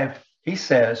thrive, he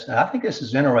says, and I think this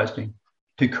is interesting,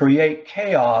 to create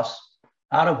chaos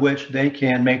out of which they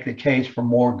can make the case for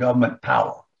more government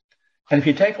power. And if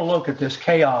you take a look at this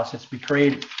chaos, it's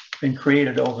been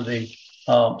created over the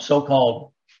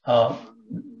so-called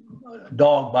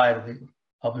dog bite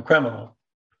of the criminal.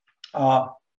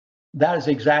 That is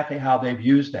exactly how they've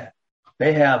used that.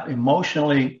 They have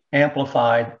emotionally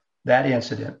amplified that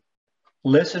incident,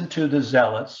 listened to the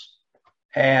zealots,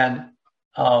 and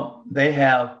they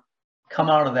have come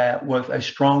out of that with a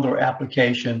stronger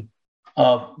application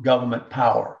of government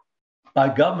power. By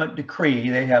government decree,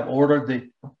 they have ordered the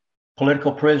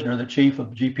political prisoner, the chief of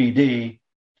GPD,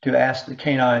 to ask the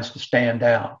canines to stand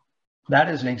down. That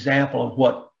is an example of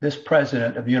what this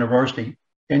president of the university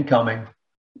incoming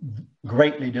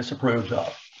greatly disapproves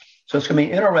of. So it's going to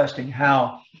be interesting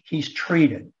how he's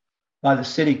treated by the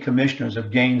city commissioners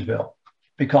of Gainesville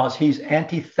because he's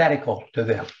antithetical to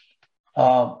them.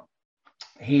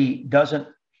 He doesn't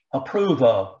approve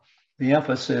of the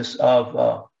emphasis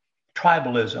of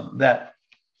tribalism that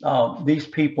these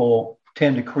people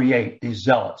tend to create, these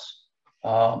zealots.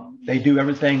 They do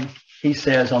everything, he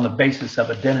says, on the basis of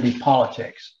identity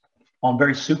politics, on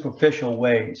very superficial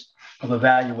ways of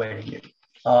evaluating it.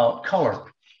 Color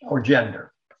or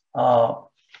gender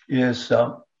is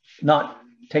not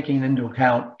taking into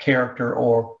account character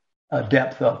or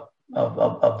depth of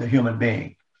the human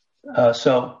being.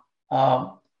 So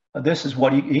this is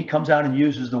what he comes out and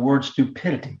uses the word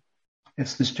stupidity.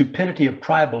 It's the stupidity of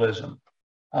tribalism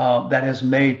that has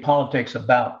made politics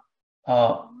about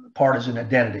partisan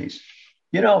identities.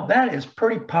 You know, that is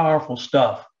pretty powerful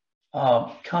stuff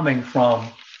coming from,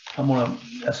 I'm going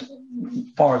to, as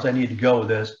far as I need to go with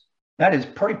this, that is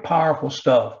pretty powerful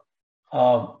stuff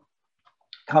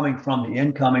coming from the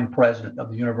incoming president of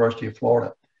the University of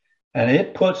Florida. And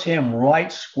it puts him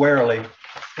right squarely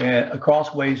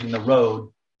across ways in the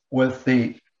road with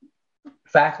the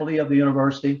faculty of the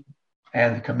university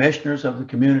and the commissioners of the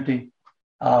community,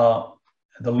 the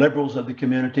liberals of the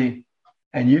community.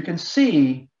 And you can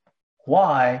see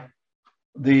why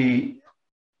the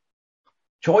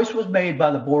choice was made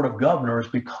by the Board of Governors,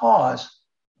 because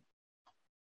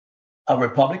a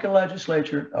Republican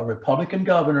legislature, a Republican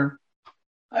governor,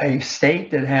 a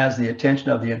state that has the attention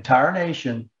of the entire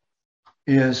nation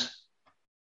is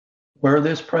where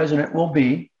this president will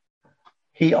be.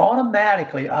 He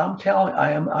automatically, I'm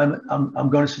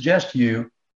going to suggest to you,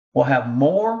 will have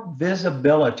more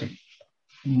visibility,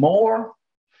 more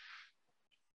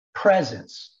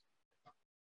presence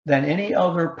than any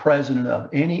other president of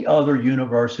any other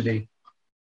university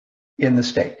in the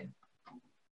state.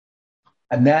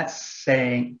 And that's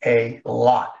saying a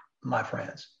lot, my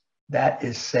friends. That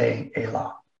is saying a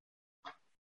lot.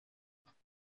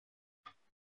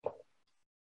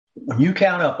 When you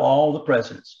count up all the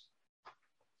presidents,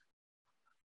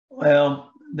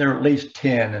 well, there are at least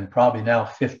 10 and probably now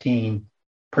 15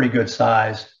 pretty good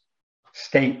sized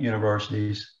state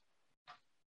universities.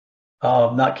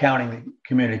 not counting the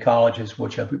community colleges,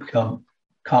 which have become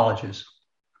colleges.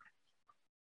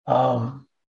 That's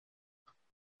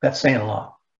saying a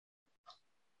lot.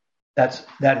 That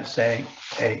is saying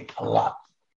a lot.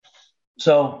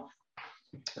 So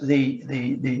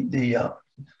the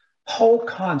whole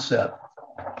concept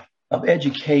of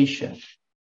education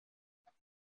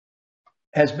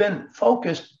has been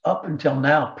focused up until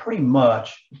now pretty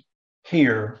much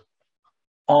here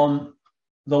on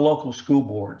the local school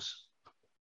boards.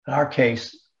 In our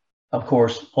case, of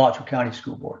course, Alachua County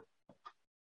School Board.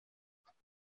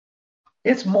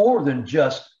 It's more than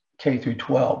just K through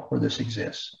 12 where this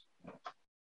exists.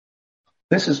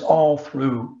 This is all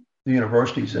through the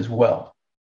universities as well.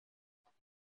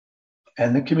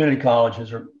 And the community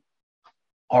colleges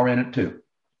are in it too.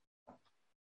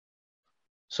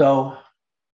 So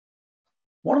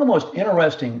one of the most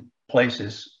interesting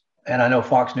places, and I know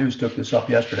Fox News took this up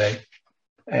yesterday,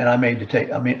 and I meant to take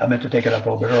it up a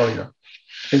little bit earlier,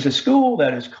 is a school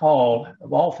that is called,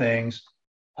 of all things,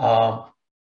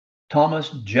 Thomas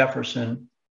Jefferson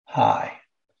High.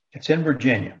 It's in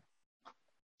Virginia.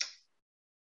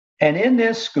 And in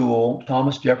this school,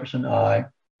 Thomas Jefferson High,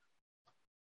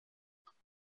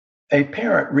 a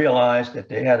parent realized that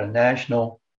they had a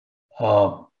National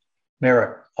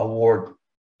Merit Award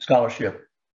scholarship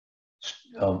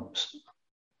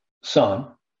son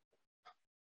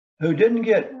who didn't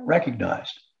get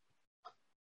recognized.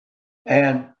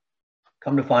 And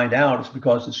come to find out, it's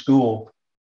because the school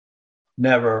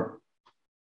never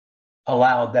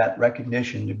allowed that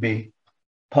recognition to be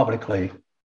publicly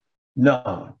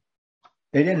known.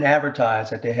 They didn't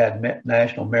advertise that they had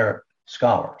National Merit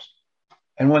Scholars.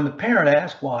 And when the parent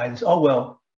asked why, they said, oh,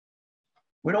 well,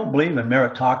 we don't believe in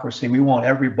meritocracy. We want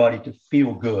everybody to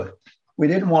feel good. We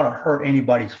didn't want to hurt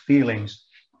anybody's feelings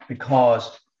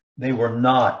because they were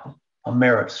not a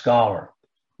merit scholar.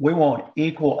 We want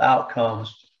equal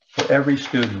outcomes for every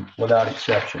student without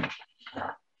exception.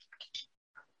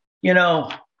 You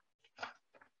know,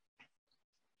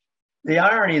 the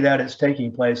irony that it's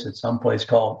taking place at some place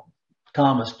called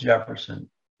Thomas Jefferson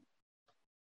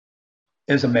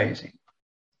is amazing.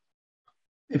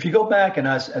 If you go back and,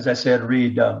 as I said,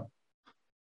 read the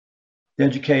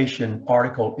education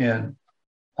article in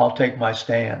I'll Take My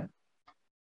Stand,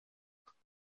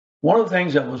 one of the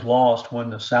things that was lost when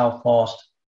the South lost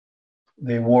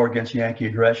the war against Yankee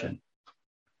aggression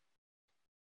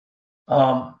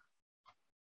was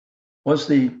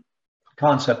the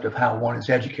concept of how one is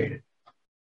educated.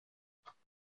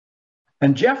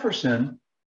 And Jefferson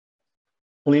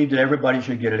believed that everybody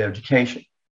should get an education.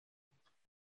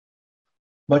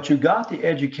 But you got the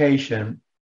education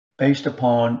based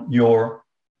upon your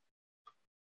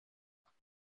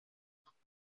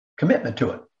commitment to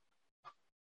it.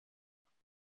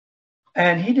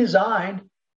 And he designed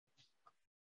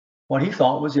what he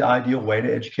thought was the ideal way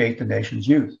to educate the nation's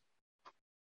youth.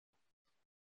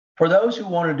 For those who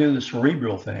want to do the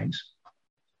cerebral things,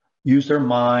 use their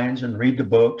minds and read the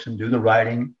books and do the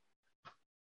writing,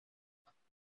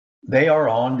 they are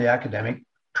on the academic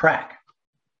track.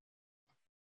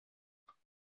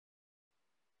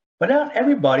 But not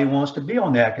everybody wants to be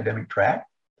on the academic track.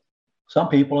 Some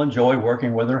people enjoy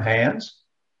working with their hands.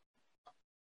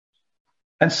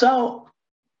 And so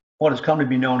what has come to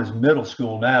be known as middle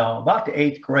school now, about the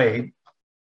 8th grade,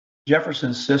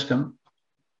 Jefferson's system,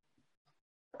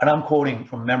 and I'm quoting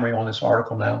from memory on this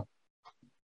article now,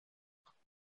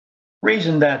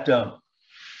 reason that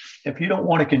if you don't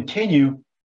want to continue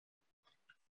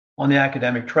on the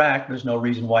academic track, there's no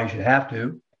reason why you should have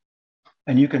to.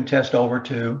 And you can test over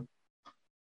to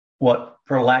what,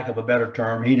 for lack of a better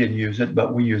term, he didn't use it,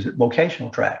 but we use it,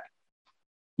 vocational track.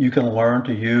 You can learn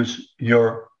to use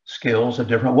your skills a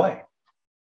different way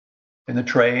in the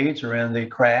trades or in the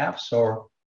crafts, or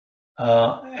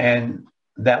and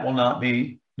that will not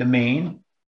be demeaned,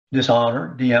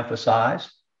 dishonored,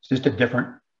 de-emphasized. It's just a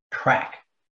different track.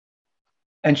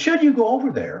 And should you go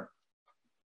over there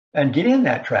and get in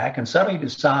that track and suddenly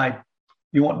decide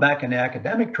you want back in the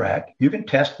academic track, you can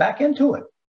test back into it.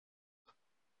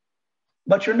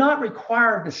 But you're not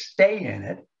required to stay in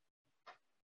it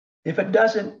if it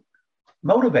doesn't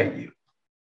motivate you.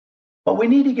 But we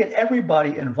need to get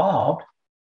everybody involved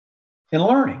in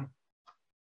learning.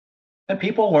 And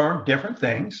people learn different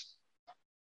things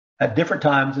at different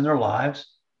times in their lives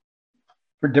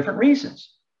for different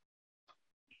reasons.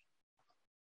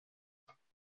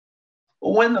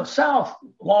 When the South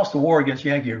lost the war against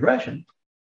Yankee aggression,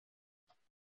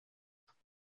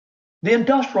 the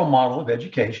industrial model of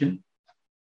education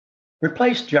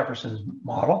replaced Jefferson's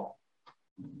model.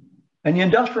 And the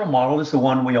industrial model is the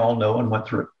one we all know and went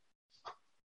through.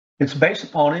 It's based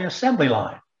upon an assembly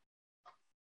line.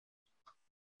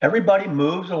 Everybody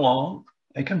moves along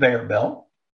a conveyor belt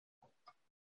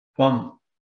from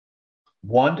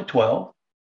 1 to 12, at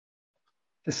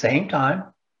the same time,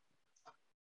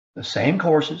 the same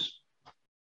courses,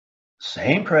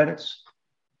 same credits,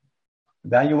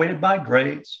 evaluated by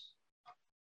grades.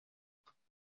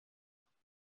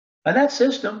 And that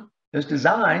system is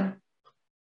designed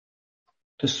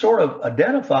to sort of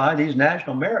identify these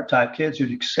national merit type kids who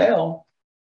excel.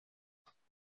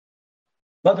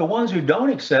 But the ones who don't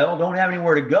excel don't have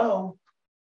anywhere to go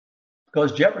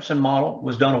because Jefferson model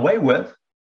was done away with.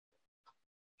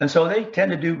 And so they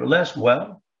tend to do less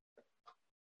well.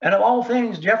 And of all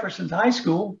things, Jefferson's High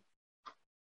School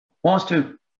wants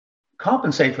to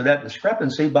compensate for that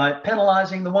discrepancy by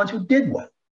penalizing the ones who did well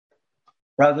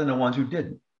rather than the ones who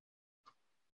didn't.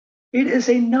 It is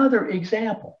another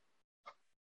example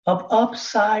of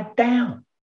upside down.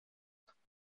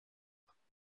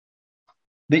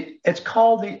 It's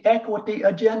called the equity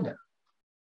agenda.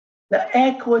 The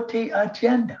equity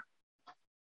agenda.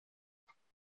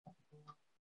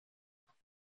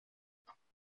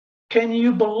 Can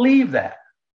you believe that?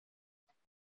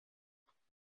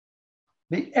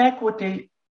 The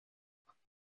equity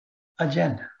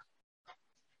agenda.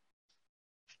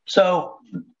 So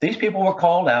these people were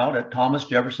called out at Thomas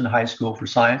Jefferson High School for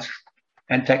Science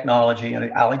and Technology in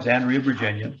Alexandria,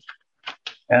 Virginia.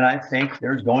 And I think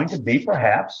there's going to be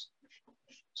perhaps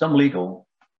some legal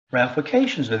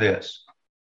ramifications to this.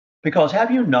 Because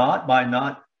have you not, by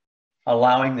not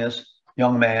allowing this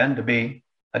young man to be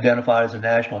identified as a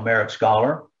National Merit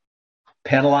Scholar,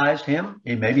 penalized him,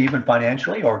 maybe even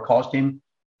financially, or cost him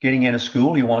getting in a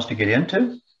school he wants to get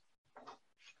into?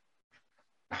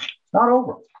 Not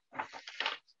over.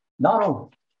 Not over.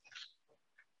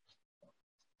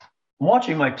 I'm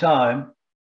watching my time.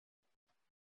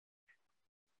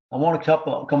 I want to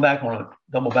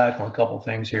double back on a couple of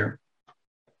things here.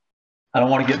 I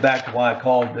don't want to get back to why I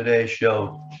called today's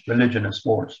show Religion and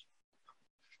Sports.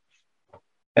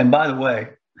 And by the way,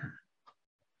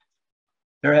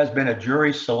 there has been a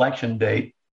jury selection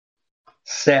date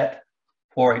set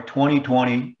for a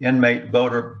 2020 inmate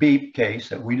voter beep case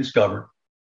that we discovered.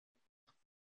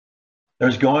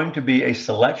 There's going to be a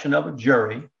selection of a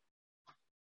jury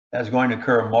that's going to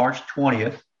occur March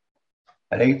 20th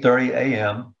at 8:30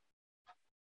 a.m.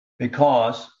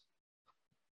 because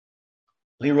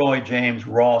Leroy James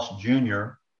Ross Jr.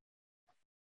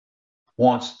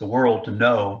 wants the world to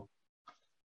know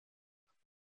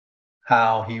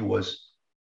how he was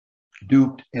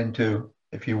duped into,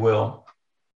 if you will,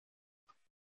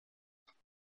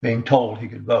 being told he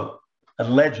could vote,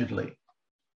 allegedly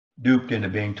duped into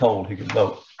being told he could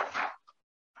vote.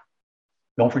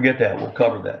 Don't forget that. We'll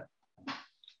cover that.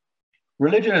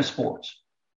 Religion and sports.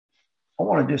 I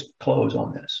want to just close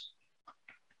on this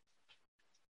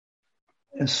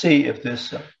and see if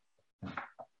this, let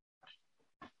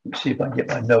me see if I can get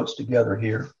my notes together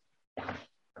here.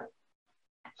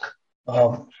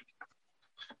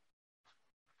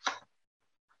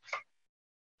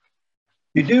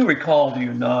 You do recall, do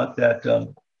you not, that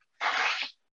the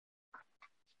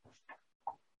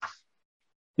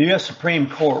U.S. Supreme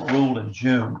Court ruled in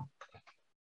June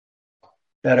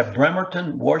that a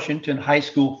Bremerton, Washington high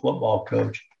school football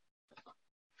coach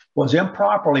was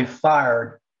improperly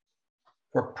fired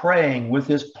for praying with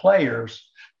his players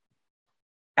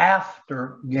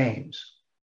after games.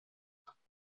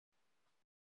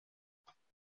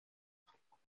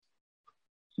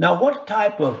 Now, what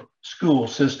type of school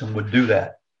system would do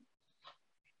that?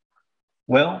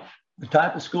 Well, the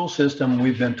type of school system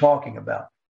we've been talking about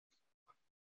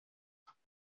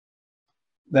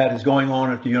that is going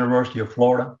on at the University of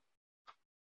Florida,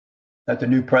 that the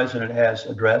new president has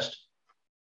addressed,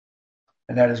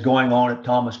 and that is going on at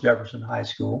Thomas Jefferson High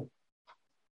School,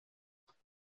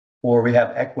 where we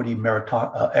have equity merit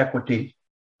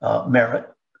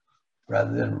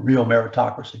rather than real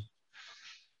meritocracy.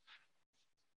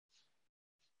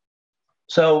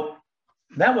 So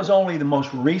that was only the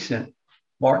most recent,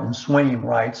 Martin Swain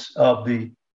writes, of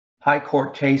the high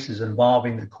court cases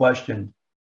involving the question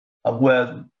of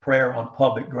whether prayer on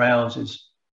public grounds is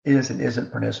and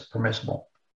isn't permissible.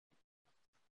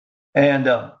 And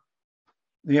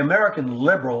the American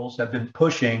liberals have been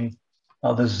pushing,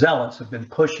 the zealots have been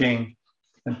pushing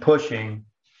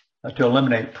to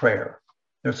eliminate prayer.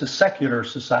 There's a secular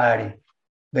society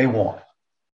they want.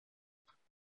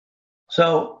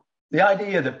 So the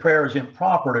idea that prayer is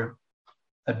improper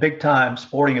at big time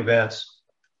sporting events,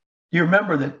 you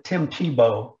remember that Tim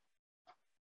Tebow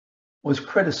was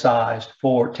criticized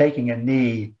for taking a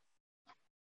knee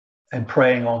and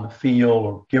praying on the field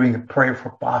or giving a prayer for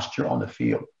posture on the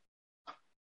field.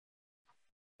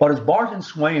 But as Barton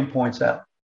Swain points out,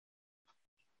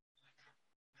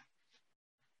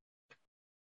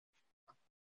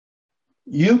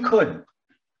 you couldn't,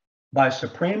 by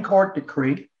Supreme Court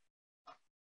decree,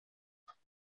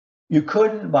 you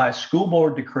couldn't by school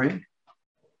board decree,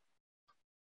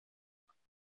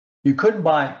 you couldn't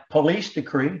by police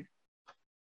decree,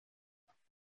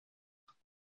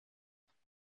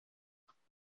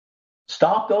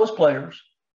 stop those players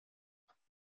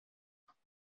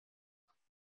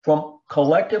from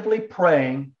collectively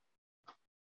praying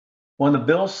when the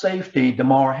Bills' safety,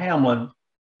 Damar Hamlin,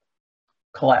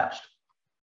 collapsed.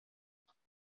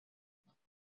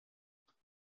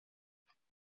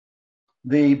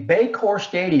 The Baycor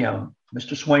Stadium,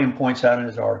 Mr. Swain points out in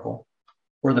his article,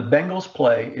 where the Bengals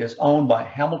play, is owned by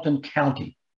Hamilton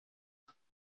County.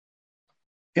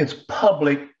 It's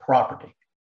public property.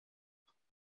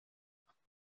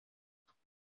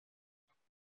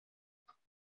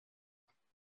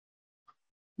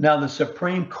 Now, the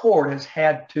Supreme Court has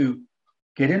had to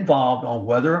get involved on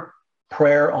whether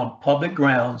prayer on public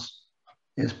grounds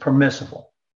is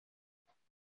permissible.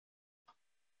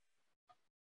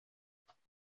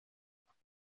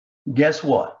 Guess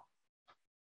what?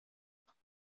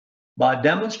 By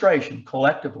demonstration,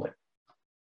 collectively,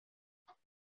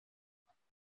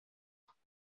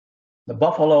 the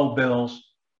Buffalo Bills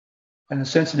and the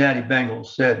Cincinnati Bengals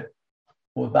said,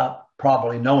 without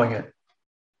probably knowing it,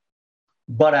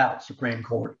 butt out, Supreme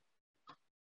Court.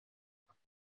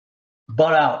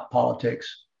 Butt out,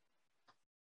 politics.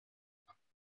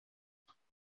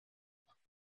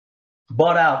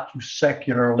 Butt out, you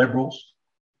secular liberals.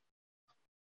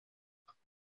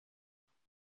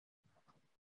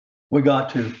 We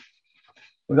got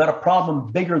a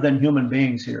problem bigger than human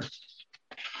beings here.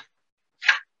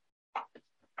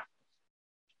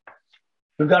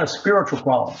 We've got a spiritual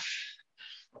problem.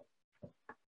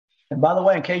 And by the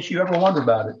way, in case you ever wonder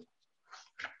about it,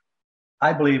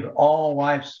 I believe all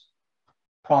life's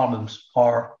problems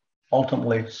are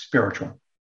ultimately spiritual.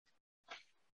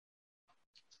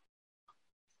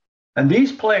 And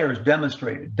these players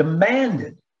demonstrated,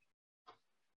 demanded,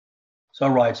 so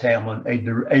writes Hamlin,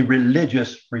 a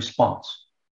religious response.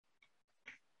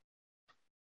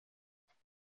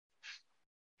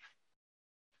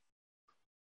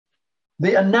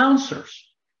 The announcers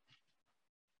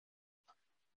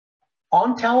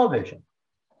on television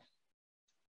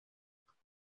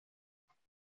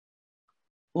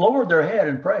lowered their head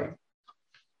and prayed.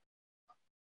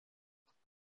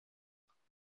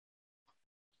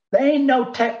 There ain't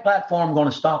no tech platform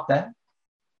going to stop that.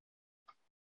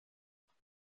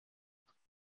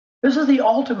 This is the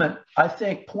ultimate, I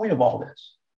think, point of all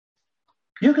this.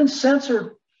 You can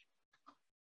censor,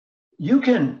 you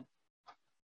can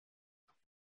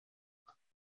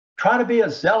try to be a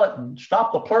zealot and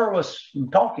stop the pluralists from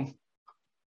talking.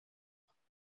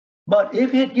 But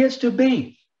if it gets to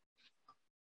be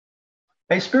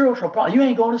a spiritual problem, you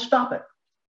ain't going to stop it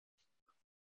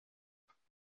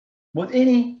with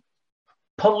any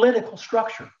political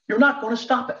structure. You're not going to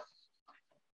stop it.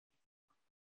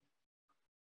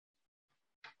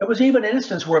 There was even an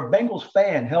instance where a Bengals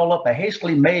fan held up a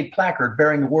hastily made placard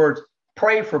bearing the words,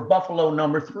 "Pray for Buffalo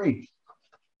number 3."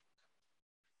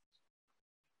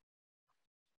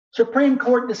 Supreme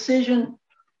Court decision,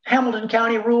 Hamilton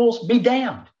County rules, be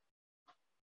damned.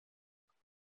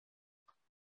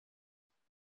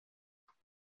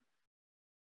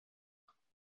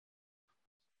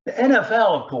 The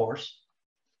NFL, of course,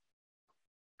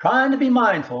 trying to be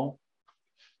mindful,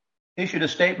 issued a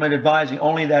statement advising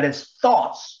only that its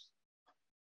thoughts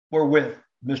were with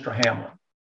Mr. Hamlin.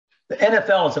 The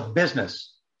NFL is a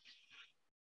business.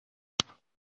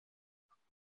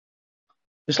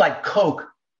 Just like Coke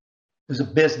is a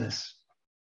business.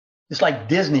 Just like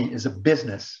Disney is a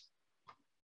business.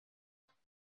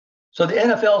 So the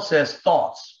NFL says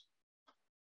thoughts.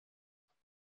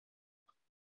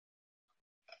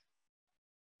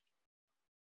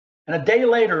 And a day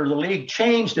later, the league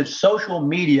changed its social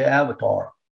media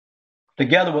avatar,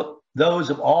 together with those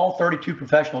of all 32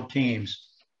 professional teams,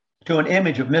 to an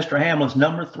image of Mr. Hamlin's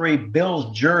number 3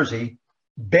 Bills jersey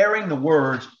bearing the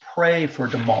words, "Pray for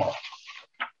Damar."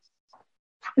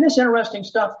 Isn't this interesting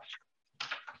stuff?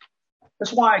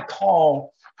 That's why I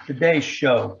call today's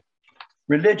show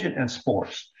Religion and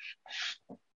Sports.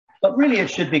 But really it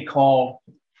should be called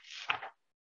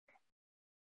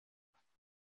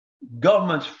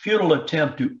Government's Futile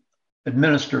Attempt to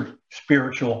Administer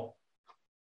Spiritual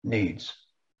Needs.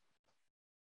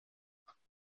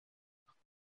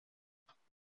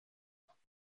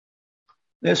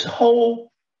 This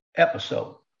whole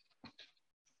episode.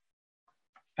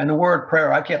 And the word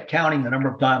prayer, I kept counting the number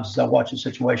of times as I watched the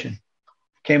situation,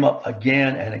 came up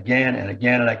again and again and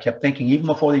again. And I kept thinking, even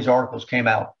before these articles came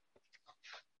out,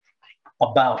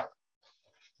 about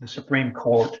the Supreme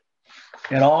Court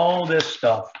and all this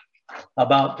stuff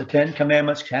about the 10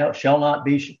 Commandments shall not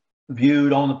be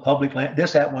viewed on the public land,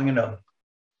 this, that, one, and another.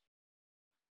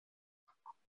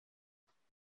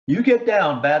 You get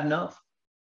down bad enough,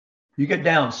 you get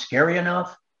down scary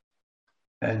enough,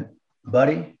 and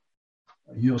buddy,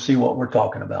 you'll see what we're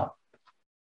talking about.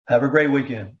 Have a great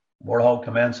weekend. Warthog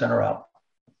Command Center out.